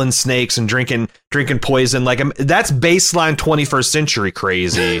 handling snakes and drinking poison. Like that's baseline 21st century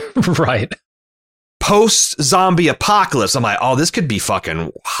crazy. Right. Post-zombie apocalypse, I'm like, oh, this could be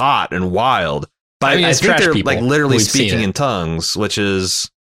fucking hot and wild. But I think they're like literally speaking in tongues, which is,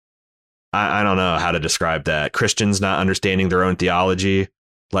 I don't know how to describe that. Christians not understanding their own theology.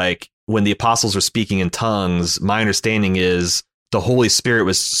 Like when the apostles were speaking in tongues, my understanding is the Holy Spirit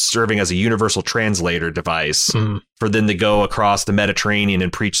was serving as a universal translator device for them to go across the Mediterranean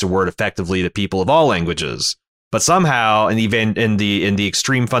and preach the word effectively to people of all languages. But somehow in the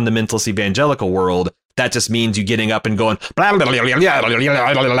extreme fundamentalist evangelical world, that just means you getting up and going blah, blah, blah,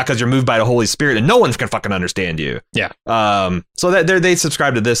 blah, because you're moved by the Holy Spirit and no one can fucking understand you. Yeah. So that they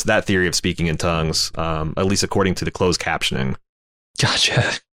subscribe to that theory of speaking in tongues, at least according to the closed captioning.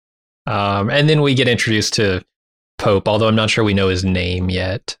 Gotcha. And then we get introduced to Pope, although I'm not sure we know his name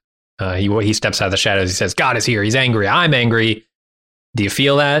yet. He steps out of the shadows. He says, God is here. He's angry. I'm angry. Do you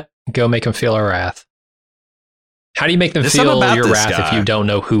feel that? Go make him feel our wrath. How do you make them feel your wrath if you don't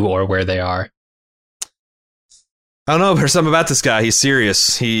know who or where they are? I don't know. There's something about this guy. He's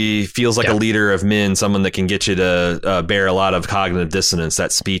serious. He feels like a leader of men, someone that can get you to bear a lot of cognitive dissonance.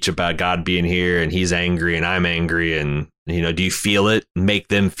 That speech about God being here and he's angry and I'm angry. And, do you feel it? Make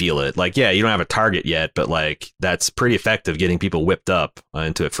them feel it. Like, yeah, you don't have a target yet, but like that's pretty effective getting people whipped up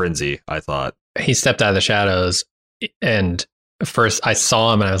into a frenzy, I thought. He stepped out of the shadows and first I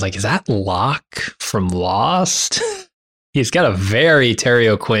saw him and I was like, is that Locke from Lost? He's got a very Terry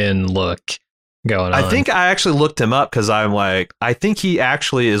O'Quinn look going on. I think I actually looked him up because I'm like, I think he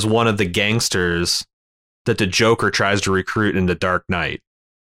actually is one of the gangsters that the Joker tries to recruit in The Dark Knight.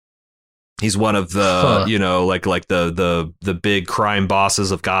 He's one of the, like the big crime bosses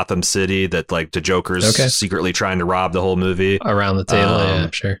of Gotham City that like the Joker's secretly trying to rob the whole movie. Around the table, yeah,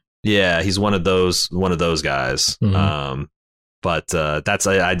 sure. Yeah, he's one of those guys. Mm-hmm. But that's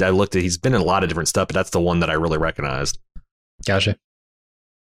I looked at. He's been in a lot of different stuff, but that's the one that I really recognized. Gotcha.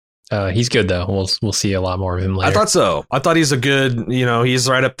 He's good though. We'll see a lot more of him later. I thought so. I thought he's a good. He's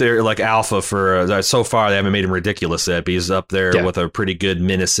right up there like alpha for. So far, they haven't made him ridiculous yet, but he's up there with a pretty good,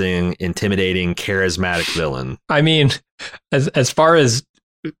 menacing, intimidating, charismatic villain. I mean, as far as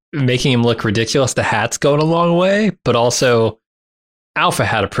making him look ridiculous, the hat's going a long way, but also. Alpha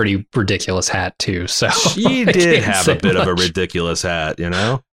had a pretty ridiculous hat too, so she did have a bit of a ridiculous hat,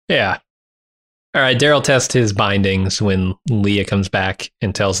 Yeah. All right, Daryl tests his bindings when Leah comes back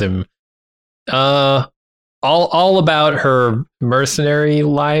and tells him, all about her mercenary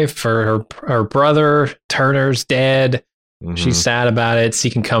life. Her brother Turner's dead. Mm-hmm. She's sad about it,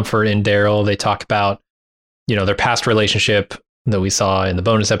 seeking comfort in Daryl. They talk about, their past relationship that we saw in the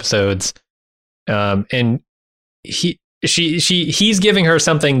bonus episodes. And he's giving her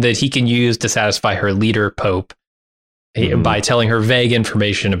something that he can use to satisfy her leader, Pope, by telling her vague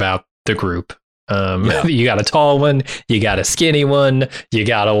information about the group. You got a tall one, you got a skinny one, you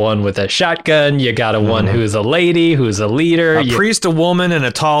got a one with a shotgun, you got a one who's a lady, who's a leader. A priest, a woman, and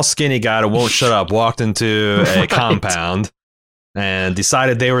a tall, skinny guy who won't shut up walked into a compound and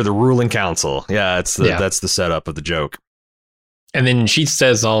decided they were the ruling council. Yeah, that's the setup of the joke. And then she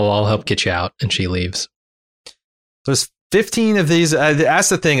says, I'll help get you out, and she leaves. There's 15 of these. That's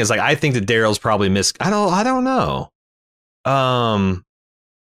the thing, is like, I think that Daryl's probably I don't know.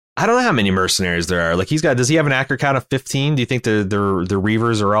 I don't know how many mercenaries there are. Like, does he have an accurate count of 15? Do you think the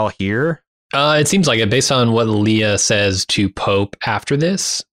Reavers are all here? It seems like it, based on what Leah says to Pope after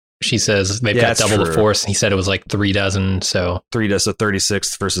this. She says they've got double the force. He said it was like 3 dozen. So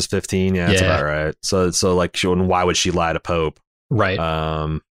 36 versus 15. Yeah, that's about right. So like, why would she lie to Pope? Right.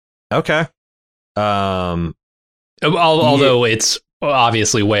 Okay. Although it's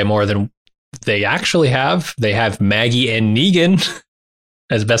obviously way more than they actually have. They have Maggie and Negan.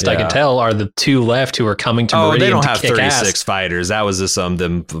 As best I can tell, are the 2 left who are coming to Meridian. They don't have 36 ass. fighters. That was just them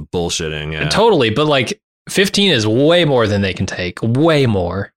bullshitting. Yeah. Totally, but like 15 is way more than they can take. Way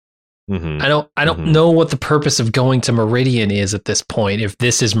more. Mm-hmm. I don't know what the purpose of going to Meridian is at this point. If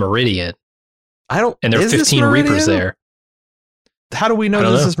this is Meridian, and there are 15 Reapers there. How do we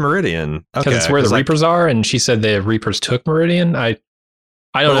know this is Meridian? Because it's where the Reapers are, and she said the Reapers took Meridian.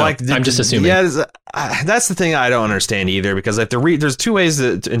 I don't know. Like, I'm just assuming. Yeah, that's the thing I don't understand either, because like there's 2 ways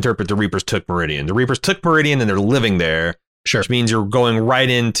to interpret the Reapers took Meridian. The Reapers took Meridian and they're living there, which means you're going right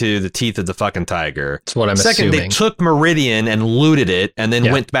into the teeth of the fucking tiger. That's what I'm assuming. Second, they took Meridian and looted it and then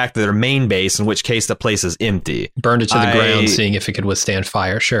went back to their main base, in which case the place is empty. Burned it to the ground, seeing if it could withstand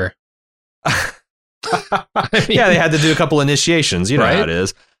fire. Sure. Yeah, they had to do a couple initiations. You know how it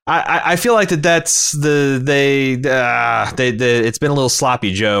is. I feel like that's it's been a little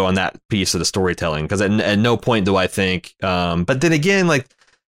sloppy Joe on that piece of the storytelling, because at no point do I think, but then again, like,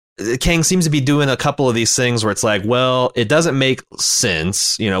 Kang seems to be doing a couple of these things where it's like, well, it doesn't make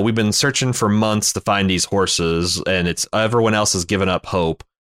sense. You know, we've been searching for months to find these horses, and everyone else has given up hope,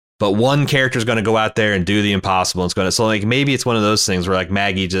 but one character is going to go out there and do the impossible. So like, maybe it's one of those things where like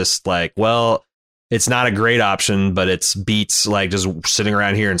Maggie just like, well, it's not a great option, but it's beats like just sitting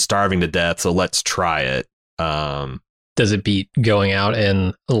around here and starving to death. So let's try it. Does it beat going out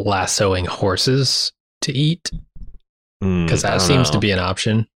and lassoing horses to eat? Because that seems to be an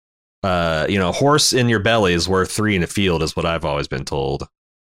option. Horse in your belly is worth 3 in a field, is what I've always been told.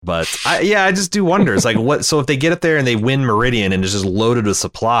 But I just do wonder. It's like, what? So if they get up there and they win Meridian and it's just loaded with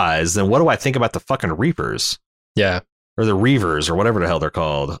supplies, then what do I think about the fucking Reapers? Yeah. Or the Reavers, or whatever the hell they're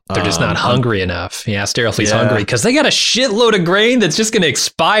called. They're just not hungry enough. Yeah, Sterilfleet's hungry because they got a shitload of grain that's just going to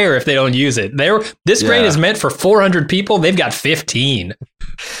expire if they don't use it. This grain is meant for 400 people. They've got 15.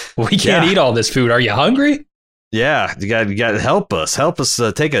 We can't eat all this food. Are you hungry? Yeah, you got to help us. Help us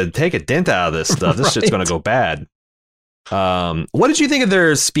take a dent out of this stuff. This shit's going to go bad. What did you think of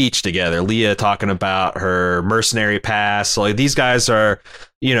their speech together? Leah talking about her mercenary past. Like, these guys are,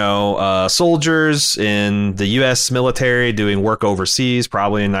 soldiers in the U.S. military doing work overseas,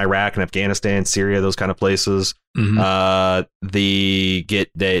 probably in Iraq and Afghanistan, Syria, those kind of places. Mm-hmm.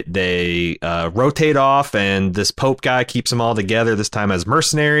 They rotate off, and this Pope guy keeps them all together, this time as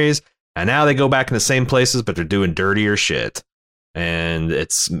mercenaries. And now they go back in the same places, but they're doing dirtier shit. And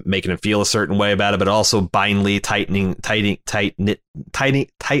it's making them feel a certain way about it, but also tightly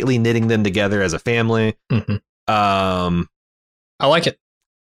knitting them together as a family. Mm-hmm. I like it.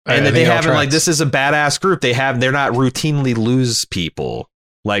 And that they haven't, like, this is a badass group. They're not routinely lose people.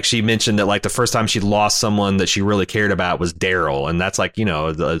 Like, she mentioned that, like, the first time she lost someone that she really cared about was Daryl. And that's like,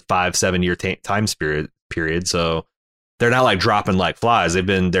 the 5-7 year time period. So they're not like dropping like flies.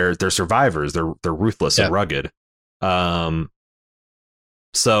 They're survivors. They're ruthless and rugged.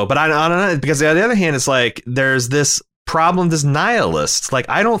 So, but I don't know, because on the other hand, it's like, there's this problem, this nihilist. Like,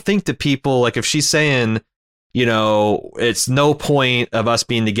 I don't think that people, like, if she's saying, it's no point of us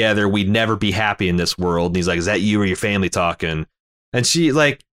being together, we'd never be happy in this world. And he's like, is that you or your family talking? And she,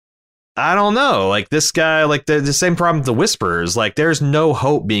 like, I don't know, like, this guy, like, the same problem with the Whisperers. Like, there's no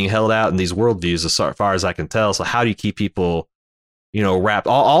hope being held out in these worldviews as far as I can tell. So how do you keep people, wrapped?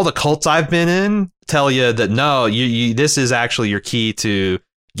 All the cults I've been in tell you that, no, this is actually your key to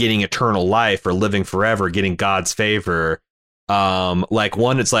getting eternal life or living forever, getting God's favor. Like,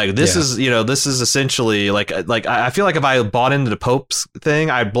 one, it's like, this is essentially like I feel like if I bought into the Pope's thing,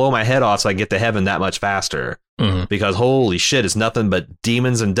 I'd blow my head off so I get to heaven that much faster. Mm-hmm. Because holy shit, it's nothing but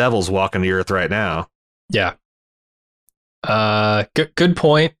demons and devils walking the earth right now. Yeah. Good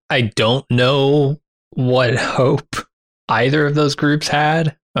point. I don't know what hope either of those groups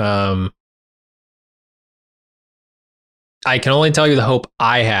had. I can only tell you the hope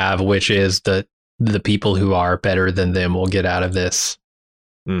I have, which is that the people who are better than them will get out of this.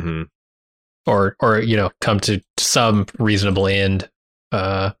 Mm-hmm. Or come to some reasonable end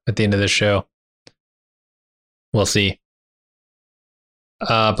at the end of this show. We'll see.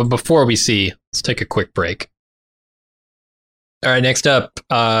 But before we see, let's take a quick break. All right, next up,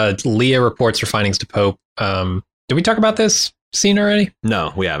 Leah reports her findings to Pope. Did we talk about this scene already?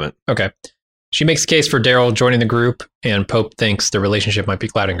 No, we haven't. Okay. She makes a case for Daryl joining the group, and Pope thinks the relationship might be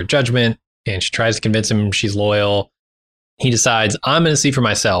clouding her judgment, and she tries to convince him she's loyal. He decides, I'm going to see for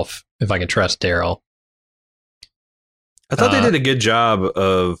myself if I can trust Daryl. I thought they did a good job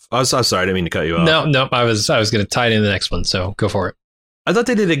of... I'm sorry, I didn't mean to cut you off. No, I was going to tie it in the next one, so go for it. I thought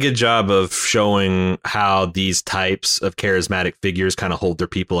they did a good job of showing how these types of charismatic figures kind of hold their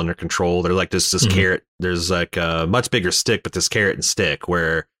people under control. They're like this carrot. There's like a much bigger stick, but this carrot and stick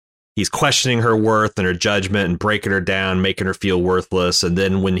where he's questioning her worth and her judgment and breaking her down, making her feel worthless. And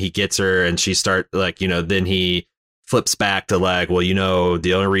then when he gets her and she then he flips back to like, well,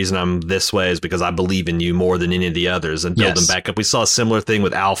 the only reason I'm this way is because I believe in you more than any of the others, and build them back up. We saw a similar thing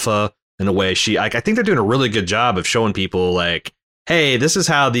with Alpha in a way. I think they're doing a really good job of showing people like, hey, this is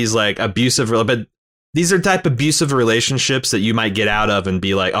how these like but these are type of abusive relationships that you might get out of and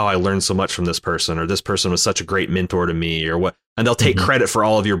be like, oh, I learned so much from this person, or this person was such a great mentor to me, or what. And they'll take credit for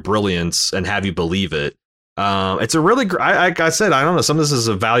all of your brilliance and have you believe it. It's a really, like I said, I don't know. Some of this is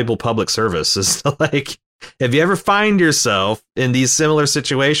a valuable public service. Is like, if you ever find yourself in these similar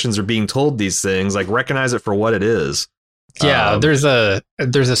situations or being told these things, like recognize it for what it is. Yeah, there's a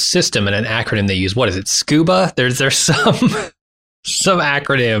system and an acronym they use. What is it? SCUBA? There's some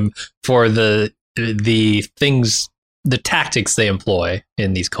acronym for the things, the tactics they employ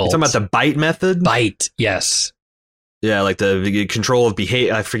in these cults. You're talking about the BITE method? BITE, yes. Yeah, like the control of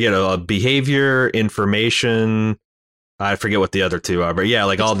behavior. I forget behavior, information. I forget what the other two are, but yeah,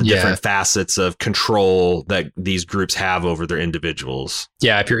 like all the different facets of control that these groups have over their individuals.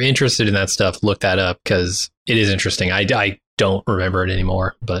 Yeah, if you're interested in that stuff, look that up because it is interesting. I don't remember it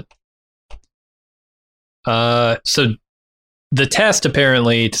anymore, but so the test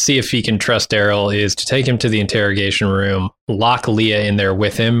apparently to see if he can trust Daryl is to take him to the interrogation room, lock Leah in there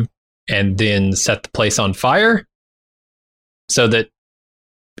with him, and then set the place on fire so that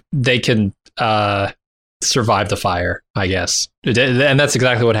they can survive the fire, I guess. And that's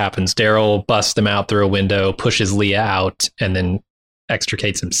exactly what happens. Daryl busts them out through a window, pushes Leah out, and then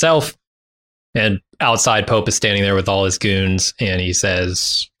extricates himself. And outside, Pope is standing there with all his goons, and he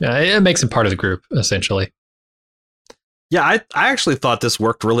says, it makes him part of the group, essentially. Yeah, I actually thought this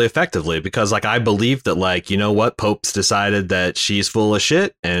worked really effectively because, like, I believe that, like, you know what, Pope's decided that she's full of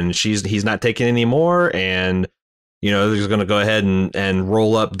shit and he's not taking any more, and he's going to go ahead and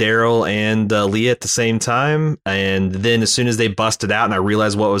roll up Daryl and Leah at the same time. And then as soon as they busted out and I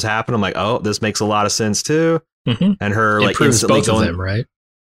realized what was happening, I'm like, oh, this makes a lot of sense too. Mm-hmm. And her it like instantly both going, of them, right?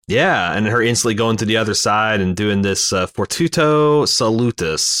 Yeah, and her instantly going to the other side and doing this Fortuito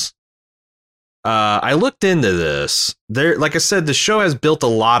Salutis. I looked into this. There, like I said, the show has built a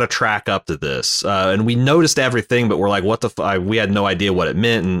lot of track up to this, and we noticed everything, but we're like, what the? We had no idea what it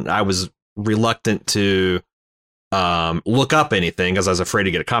meant, and I was reluctant to look up anything because I was afraid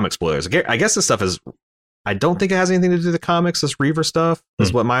to get a comic spoilers. I guess this stuff is. I don't think it has anything to do with the comics. This Reaver stuff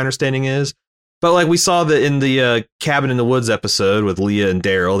is what my understanding is. But like we saw that in the Cabin in the Woods episode with Leah and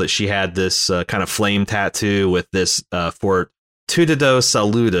Daryl, that she had this kind of flame tattoo with this Fortuito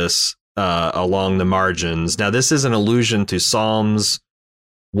Salutis along the margins. Now, this is an allusion to Psalms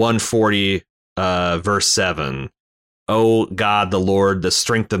 140, verse 7. Oh God, the Lord, the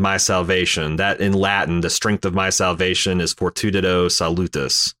strength of my salvation. That in Latin, the strength of my salvation is Fortuito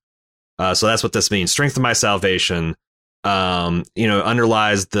Salutis. So that's what this means. Strength of my salvation.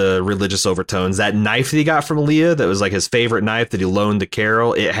 Underlies the religious overtones. That knife that he got from Leah, that was like his favorite knife that he loaned to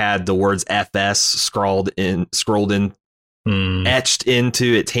Carol, it had the words FS scrolled in, etched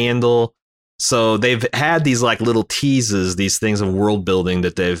into its handle. So they've had these like little teases, these things of world building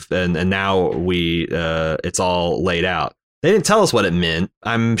that they've, and now it's all laid out. They didn't tell us what it meant.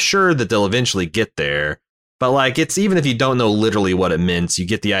 I'm sure that they'll eventually get there. But like, it's even if you don't know literally what it means, you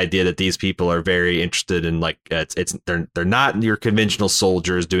get the idea that these people are very interested in like they're not your conventional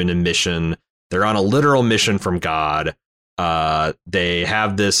soldiers doing a mission. They're on a literal mission from God. They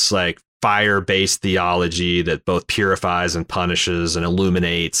have this like fire-based theology that both purifies and punishes and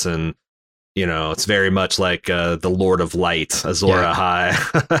illuminates, and it's very much like the Lord of Light, Azor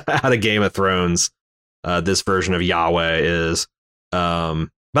Ahai, out of Game of Thrones. this version of Yahweh is. But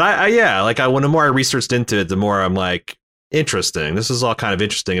the more I researched into it, the more I'm like, interesting. This is all kind of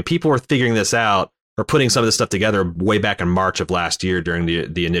interesting. And people were figuring this out or putting some of this stuff together way back in March of last year during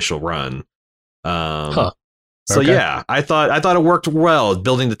the initial run. So yeah, I thought it worked well,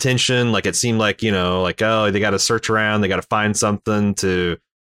 building the tension. Like it seemed like, they got to search around, they got to find something to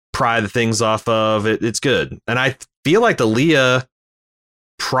pry the things off of. It's good. And I feel like the Leah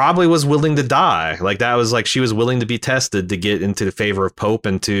probably was willing to die. Like that was like she was willing to be tested to get into the favor of Pope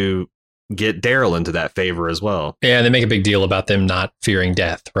and to get Daryl into that favor as well. Yeah, and they make a big deal about them not fearing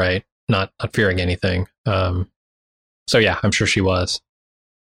death, right? Not fearing anything. So yeah, I'm sure she was.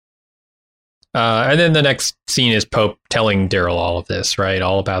 And then the next scene is Pope telling Daryl all of this, right?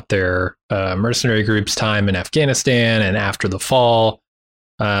 All about their mercenary group's time in Afghanistan and after the fall,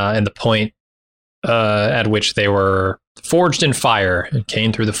 and the point at which they were forged in fire and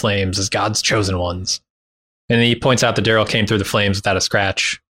came through the flames as God's chosen ones. And he points out that Daryl came through the flames without a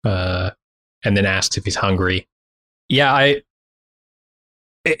scratch, and then asks if he's hungry. Yeah,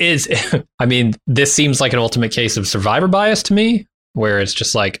 this seems like an ultimate case of survivor bias to me, where it's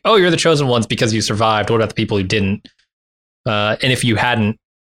just like, oh, you're the chosen ones because you survived. What about the people who didn't? And if you hadn't,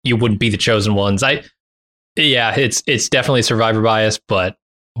 you wouldn't be the chosen ones. It's definitely survivor bias, but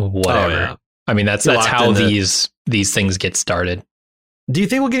whatever. Oh, yeah. I mean, that's how these things get started. Do you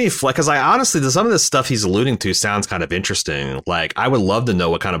think we'll get any flex? Because honestly, some of the stuff he's alluding to sounds kind of interesting. Like, I would love to know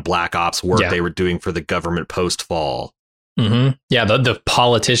what kind of black ops work they were doing for the government post-fall. Mm-hmm. Yeah, the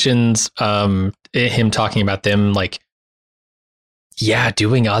politicians, him talking about them, like,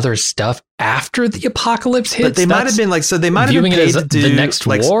 doing other stuff after the apocalypse hits. But they might have been like, so they might have been paid to do the next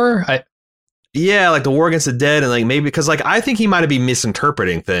war. Yeah, like the war against the dead, and like maybe because like I think he might have been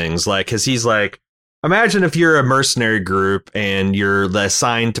misinterpreting things, like because he's like, imagine if you're a mercenary group and you're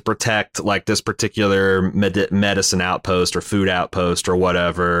assigned to protect like this particular medicine outpost or food outpost or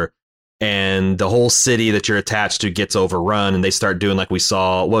whatever, and the whole city that you're attached to gets overrun, and they start doing like we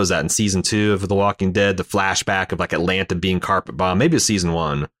saw, what was that in season 2 of The Walking Dead, the flashback of like Atlanta being carpet bombed. Maybe it's season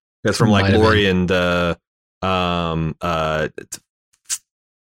 1. That's from like Lori and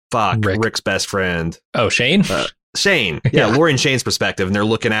Rick's best friend. Oh, Shane? Shane. Yeah, Lori and Shane's perspective, and they're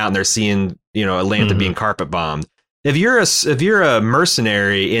looking out and they're seeing, Atlanta being carpet bombed. If you're a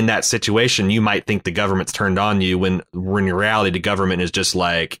mercenary in that situation, you might think the government's turned on you when in reality the government is just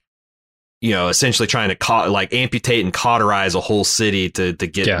like, essentially trying to amputate and cauterize a whole city to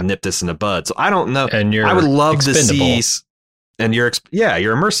get nip this in the bud. So I don't know. And I would love to see. And you're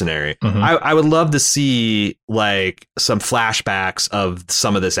a mercenary. Mm-hmm. I would love to see like some flashbacks of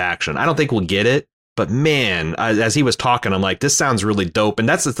some of this action. I don't think we'll get it, but man, as he was talking, I'm like, this sounds really dope. And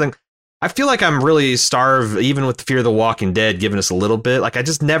that's the thing. I feel like I'm really starved, even with Fear the Walking Dead giving us a little bit. Like I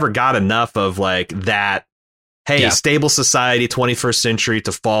just never got enough of like that. Hey, stable society, 21st century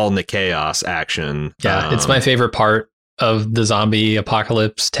to fall into chaos action. Yeah, it's my favorite part of the zombie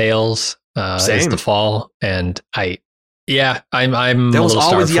apocalypse tales. Is the fall, and I'm there was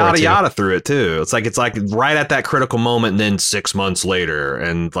always yada yada through it too. It's like right at that critical moment, and then 6 months later,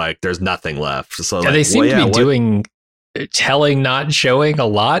 and like there's nothing left. So they seem to be telling, not showing a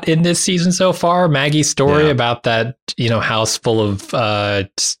lot in this season so far. Maggie's story about that house full of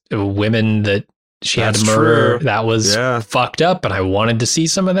women that she had to murder. True. That was fucked up, and I wanted to see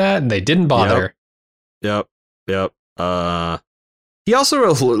some of that, and they didn't bother. Yep. He also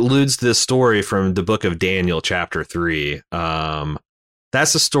alludes to this story from the book of Daniel, chapter 3.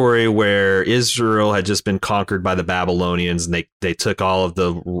 That's a story where Israel had just been conquered by the Babylonians, and they took all of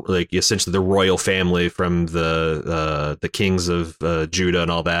the essentially the royal family from the kings of Judah and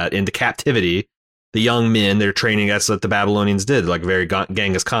all that into captivity. The young men they're training, that's what the Babylonians did, like very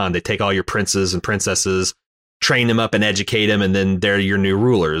Genghis Khan. They take all your princes and princesses, train them up and educate them, and then they're your new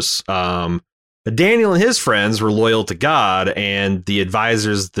rulers. But Daniel and his friends were loyal to God, and the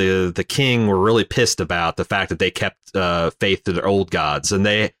advisors, the king, were really pissed about the fact that they kept faith to their old gods. And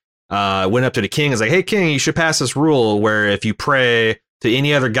they went up to the king and was like, hey, king, you should pass this rule where if you pray to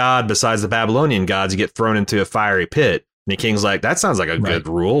any other god besides the Babylonian gods, you get thrown into a fiery pit. And the king's like, that sounds like a good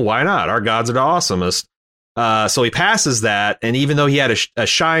rule. Why not? Our gods are the awesomest. So he passes that. And even though he had a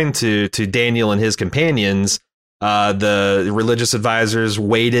shine to Daniel and his companions, the religious advisors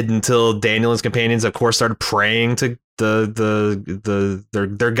waited until Daniel and his companions, of course, started praying to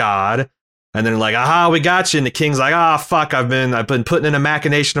their god. And then like, aha, we got you. And the king's like, fuck, I've been putting in a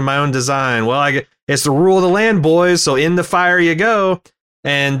machination of my own design. Well, it's the rule of the land, boys. So in the fire you go.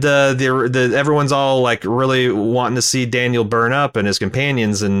 And everyone's all like really wanting to see Daniel burn up and his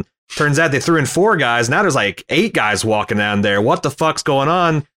companions. And turns out they threw in 4 guys. Now there's like 8 guys walking down there. What the fuck's going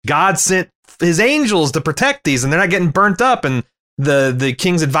on? God sent his angels to protect these, and they're not getting burnt up. And the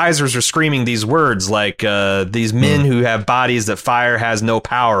king's advisors are screaming these words like these men who have bodies that fire has no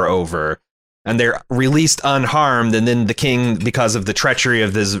power over, and they're released unharmed. And then the king, because of the treachery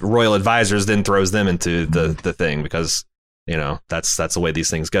of his royal advisors, then throws them into the thing because, you know, that's the way these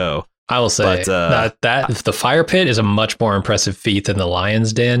things go. I will say that the fire pit is a much more impressive feat than the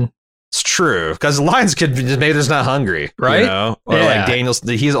lion's den. It's true, because the lions could maybe they're just not hungry, right? You know? Or like Daniel's,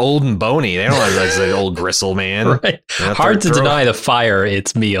 he's old and bony. They don't like the old gristle man. Right. You know, hard to deny the fire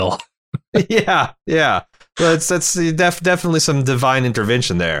its meal. yeah. Well, that's definitely some divine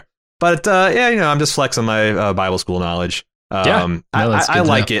intervention there. But yeah, you know, I'm just flexing my Bible school knowledge. I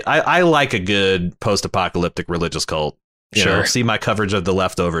like it. I like a good post-apocalyptic religious cult. You know, see my coverage of The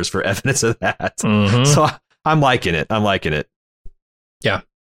Leftovers for evidence of that. Mm-hmm. So I'm liking it. Yeah.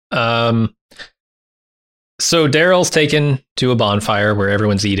 So Daryl's taken to a bonfire where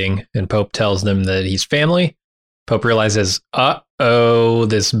everyone's eating, and Pope tells them that he's family. Pope realizes,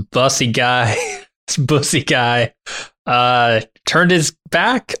 this bussy guy turned his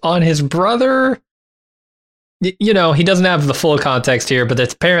back on his brother. You know, he doesn't have the full context here, but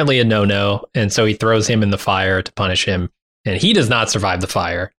that's apparently a no-no, and so he throws him in the fire to punish him, and he does not survive the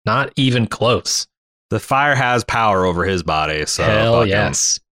fire, not even close. The fire has power over his body, so hell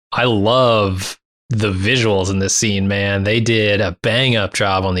yes. I love the visuals in this scene, man. They did a bang-up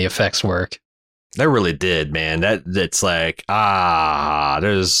job on the effects work. They really did, man. That's like,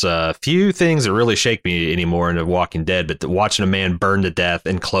 there's a few things that really shake me anymore in The Walking Dead, but watching a man burn to death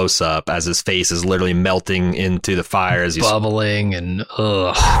in close-up as his face is literally melting into the fire as he's bubbling and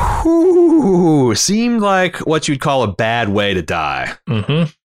ugh. Ooh, seemed like what you'd call a bad way to die.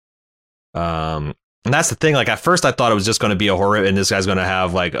 Mm-hmm. And that's the thing. Like, at first I thought it was just going to be a horror and this guy's going to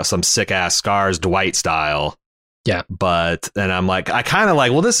have like some sick ass scars, Dwight style. Yeah. But then I'm like, I kind of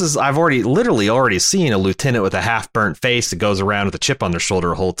like, well, I've already seen a lieutenant with a half burnt face that goes around with a chip on their shoulder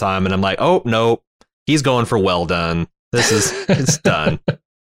the whole time. And I'm like, oh, no, he's going for well done. It's done.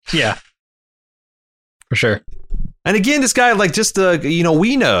 Yeah. For sure. And again, this guy, like, just,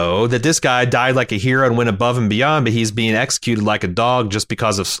 we know that this guy died like a hero and went above and beyond, but he's being executed like a dog just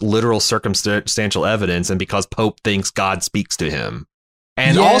because of literal circumstantial evidence and because Pope thinks God speaks to him.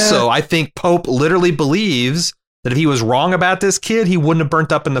 And also, I think Pope literally believes that if he was wrong about this kid, he wouldn't have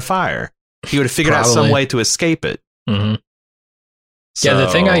burnt up in the fire. He would have figured out some way to escape it. Mm-hmm. So, yeah,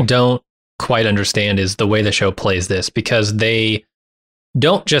 the thing I don't quite understand is the way the show plays this, because they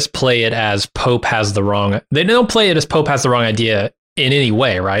don't just play it as Pope has the wrong... They don't play it as Pope has the wrong idea in any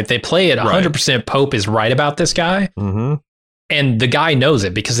way, right? They play it 100% Pope is right about this guy. Mm-hmm. And the guy knows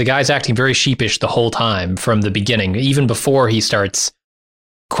it because the guy's acting very sheepish the whole time from the beginning, even before he starts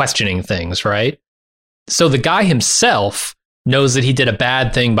questioning things, right? So the guy himself knows that he did a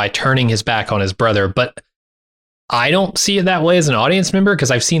bad thing by turning his back on his brother, but I don't see it that way as an audience member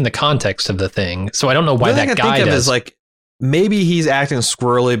because I've seen the context of the thing. So I don't know why that guy does. Like, maybe he's acting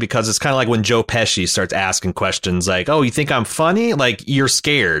squirrely because it's kind of like when Joe Pesci starts asking questions like, oh, you think I'm funny? Like, you're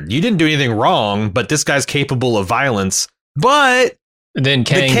scared. You didn't do anything wrong, but this guy's capable of violence. But then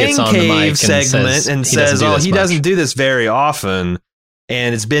Kang gets on the mic and says, oh, he doesn't do this very often.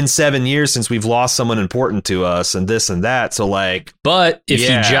 And it's been 7 years since we've lost someone important to us and this and that. So, like, but if he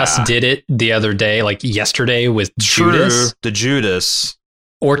just did it the other day, like yesterday with Judas,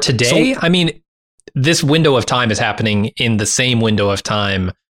 or today, I mean, this window of time is happening in the same window of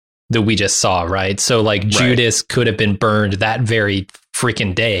time that we just saw, right? So, like, Judas could have been burned that very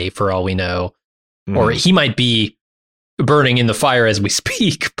freaking day for all we know. Or he might be burning in the fire as we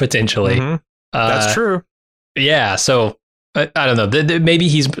speak, potentially. That's true. Yeah, so I don't know. Maybe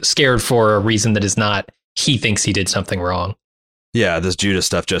he's scared for a reason that is not he thinks he did something wrong. Yeah, this Judas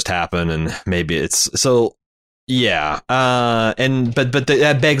stuff just happened, and maybe it's so. Yeah,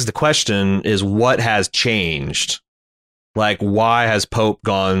 that begs the question: is what has changed? Like, why has Pope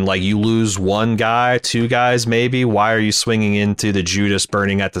gone? Like, you lose one guy, two guys, maybe. Why are you swinging into the Judas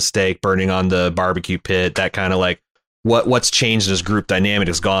burning at the stake, burning on the barbecue pit? That kind of like what's changed in his group dynamic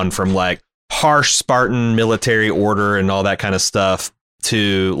has gone from like harsh Spartan military order and all that kind of stuff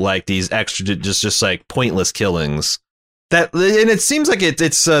to like these extra just like pointless killings. That, and it seems like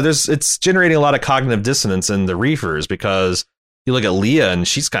it's generating a lot of cognitive dissonance in the Reefers, because you look at Leah and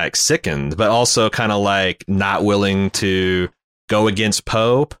she's kind of sickened, but also kind of like not willing to go against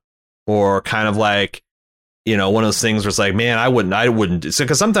Pope, or kind of like, you know, one of those things where it's like, man, I wouldn't. So,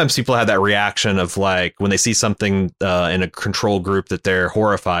 because sometimes people have that reaction of like when they see something in a control group that they're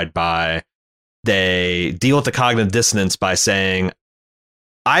horrified by, they deal with the cognitive dissonance by saying,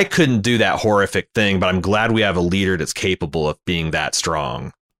 I couldn't do that horrific thing, but I'm glad we have a leader that's capable of being that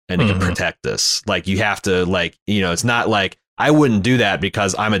strong. and to protect this. Like, you have to, like, you know, it's not like I wouldn't do that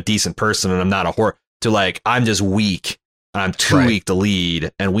because I'm a decent person and I'm not a whore, to like, I'm just weak. I'm too weak to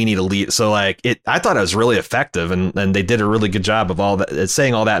lead, and we need a lead. So like I thought it was really effective, and they did a really good job of all that,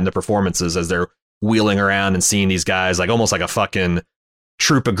 saying all that in the performances as they're wheeling around and seeing these guys like almost like a fucking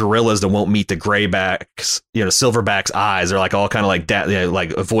troop of gorillas that won't meet the graybacks, you know, silverback's eyes. They're like all kind of like that, you know,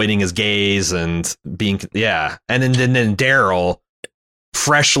 like avoiding his gaze and being, and then Daryl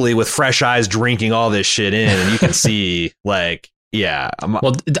freshly with fresh eyes drinking all this shit in, and you can see like,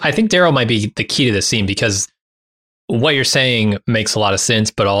 well, I think Daryl might be the key to this scene, because what you're saying makes a lot of sense,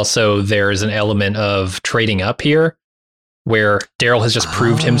 but also there's an element of trading up here where Daryl has just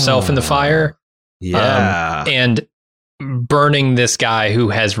proved himself in the fire. Yeah. And burning this guy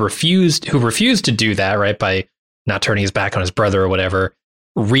who refused to do that, right, by not turning his back on his brother or whatever,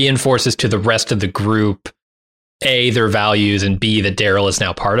 reinforces to the rest of the group, A, their values, and B, that Daryl is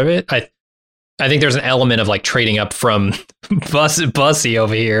now part of it. I think there's an element of like trading up from Bussy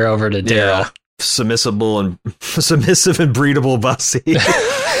over here over to Daryl. Yeah. Submissive and breedable Bussy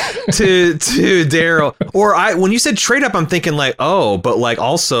to Daryl. Or when you said trade up, I'm thinking like, oh, but like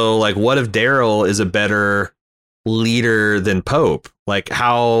also like, what if Daryl is a better leader than Pope? Like,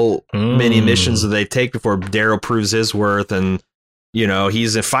 how many missions do they take before Daryl proves his worth? And, you know,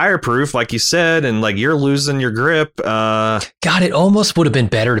 he's a fireproof, like you said, and like you're losing your grip. God, it almost would have been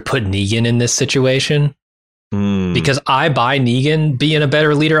better to put Negan in this situation. Because I buy Negan being a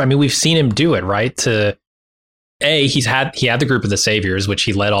better leader. I mean, we've seen him do it, right? To A, he had the group of the Saviors, which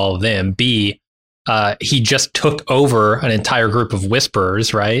he led all of them. B, he just took over an entire group of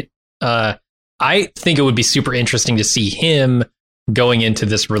Whisperers, right? I think it would be super interesting to see him going into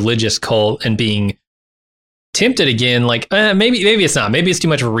this religious cult and being tempted again. Like, maybe it's not. Maybe it's too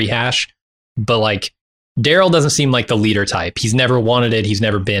much of a rehash. But like, Daryl doesn't seem like the leader type. He's never wanted it. He's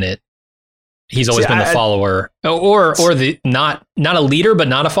never been it. He's always been the follower, or the not a leader, but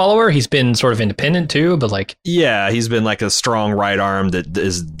not a follower. He's been sort of independent too, but like, he's been like a strong right arm that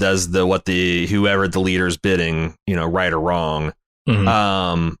does whoever the leader's bidding, you know, right or wrong.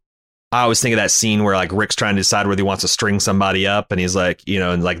 I always think of that scene where like Rick's trying to decide whether he wants to string somebody up, and he's like, you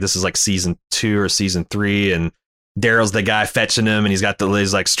know, and like this is like season 2 or season 3, and Daryl's the guy fetching him, and he's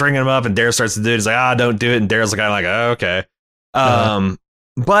like stringing him up, and Daryl starts to do it. He's like, don't do it, and Daryl's the guy like, oh, okay.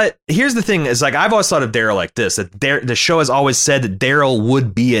 But here's the thing: is like I've always thought of Daryl like this. That the show has always said that Daryl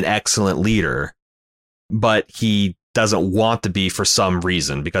would be an excellent leader, but he doesn't want to be for some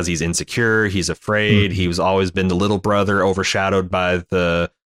reason, because he's insecure, he's afraid. He's always been the little brother, overshadowed by the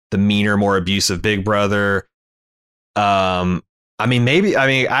meaner, more abusive big brother. It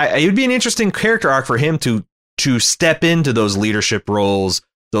would be an interesting character arc for him to step into those leadership roles,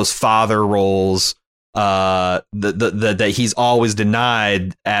 those father roles. That he's always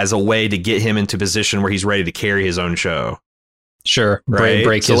denied, as a way to get him into a position where he's ready to carry his own show. Sure, right?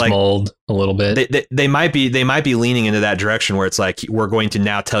 Break his mold a little bit. They might be leaning into that direction where it's like, we're going to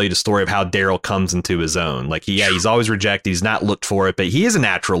now tell you the story of how Daryl comes into his own. Like, he's always rejected, he's not looked for it, but he is a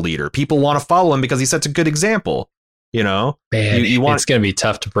natural leader. People want to follow him because he sets a good example. You know, man, it's going to be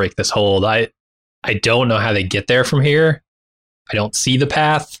tough to break this hold. I don't know how they get there from here. I don't see the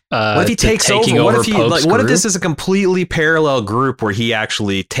path. What if he takes over? What if this is a completely parallel group where he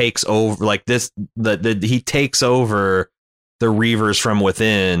actually takes over, like this? He takes over the Reavers from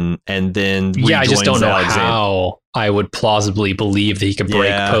within, and then I just don't know how I would plausibly believe that he could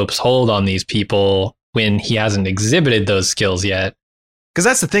break Pope's hold on these people when he hasn't exhibited those skills yet. Because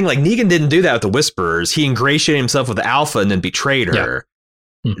that's the thing. Like, Negan didn't do that with the Whisperers. He ingratiated himself with Alpha and then betrayed her.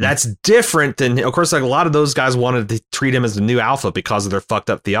 Yeah. That's different than, of course, like a lot of those guys wanted to treat him as the new Alpha because of their fucked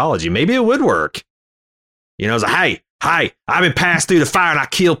up theology. Maybe it would work. You know, it's like, hey, I've been passed through the fire and I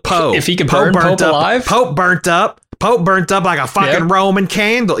killed Pope. If he could burn Pope alive? Pope burnt up like a fucking Roman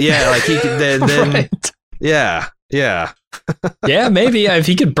candle. Yeah, like he could then right. Yeah. Yeah, maybe if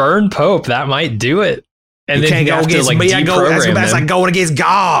he could burn Pope, that might do it. And you then can't go against like that's like going against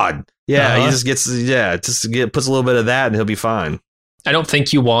God. Yeah, he just gets puts a little bit of that and he'll be fine. I don't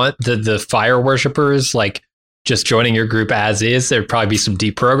think you want the fire worshippers like just joining your group as is. There'd probably be some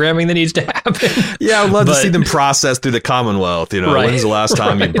deprogramming that needs to happen. Yeah, I'd love to see them process through the Commonwealth. You know, when's the last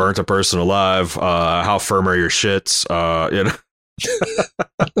time you burnt a person alive? How firm are your shits? You know,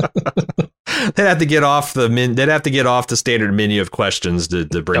 they'd have to get off the standard menu of questions to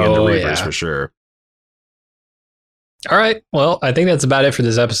bring in the Reavers for sure. All right. Well, I think that's about it for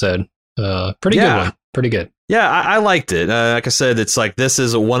this episode. Pretty good one. Pretty good. Yeah, I liked it. Like I said, it's like this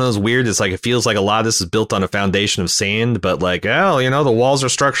is one of those weird. It's like it feels like a lot of this is built on a foundation of sand, but like, the walls are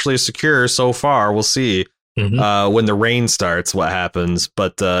structurally secure so far. We'll see. when the rain starts, what happens.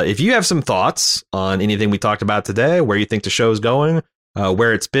 But if you have some thoughts on anything we talked about today, where you think the show's going,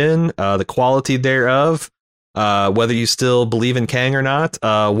 where it's been, the quality thereof, whether you still believe in Kang or not,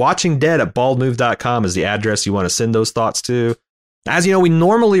 watchingdead@baldmove.com is the address you want to send those thoughts to. As you know, we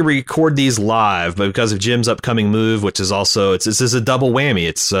normally record these live, but because of Jim's upcoming move, which is also this is a double whammy.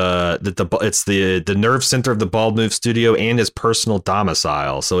 It's the nerve center of the Bald Move studio and his personal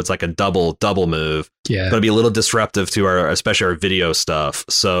domicile, so it's like a double move. Yeah, going to be a little disruptive to especially our video stuff.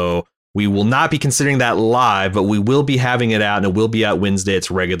 So we will not be considering that live, but we will be having it out, and it will be out Wednesday.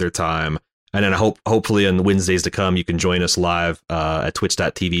 It's regular time. And then hopefully on the Wednesdays to come, you can join us live at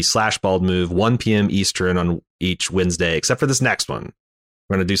twitch.tv/baldmove, 1 p.m. Eastern on each Wednesday, except for this next one.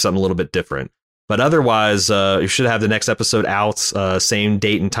 We're going to do something a little bit different. But otherwise, you should have the next episode out, same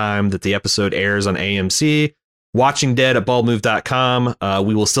date and time that the episode airs on AMC. WatchingDead@baldmove.com.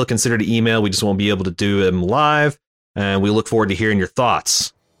 We will still consider the email. We just won't be able to do them live. And we look forward to hearing your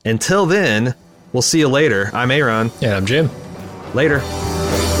thoughts. Until then, we'll see you later. I'm Aaron. And I'm Jim. Later.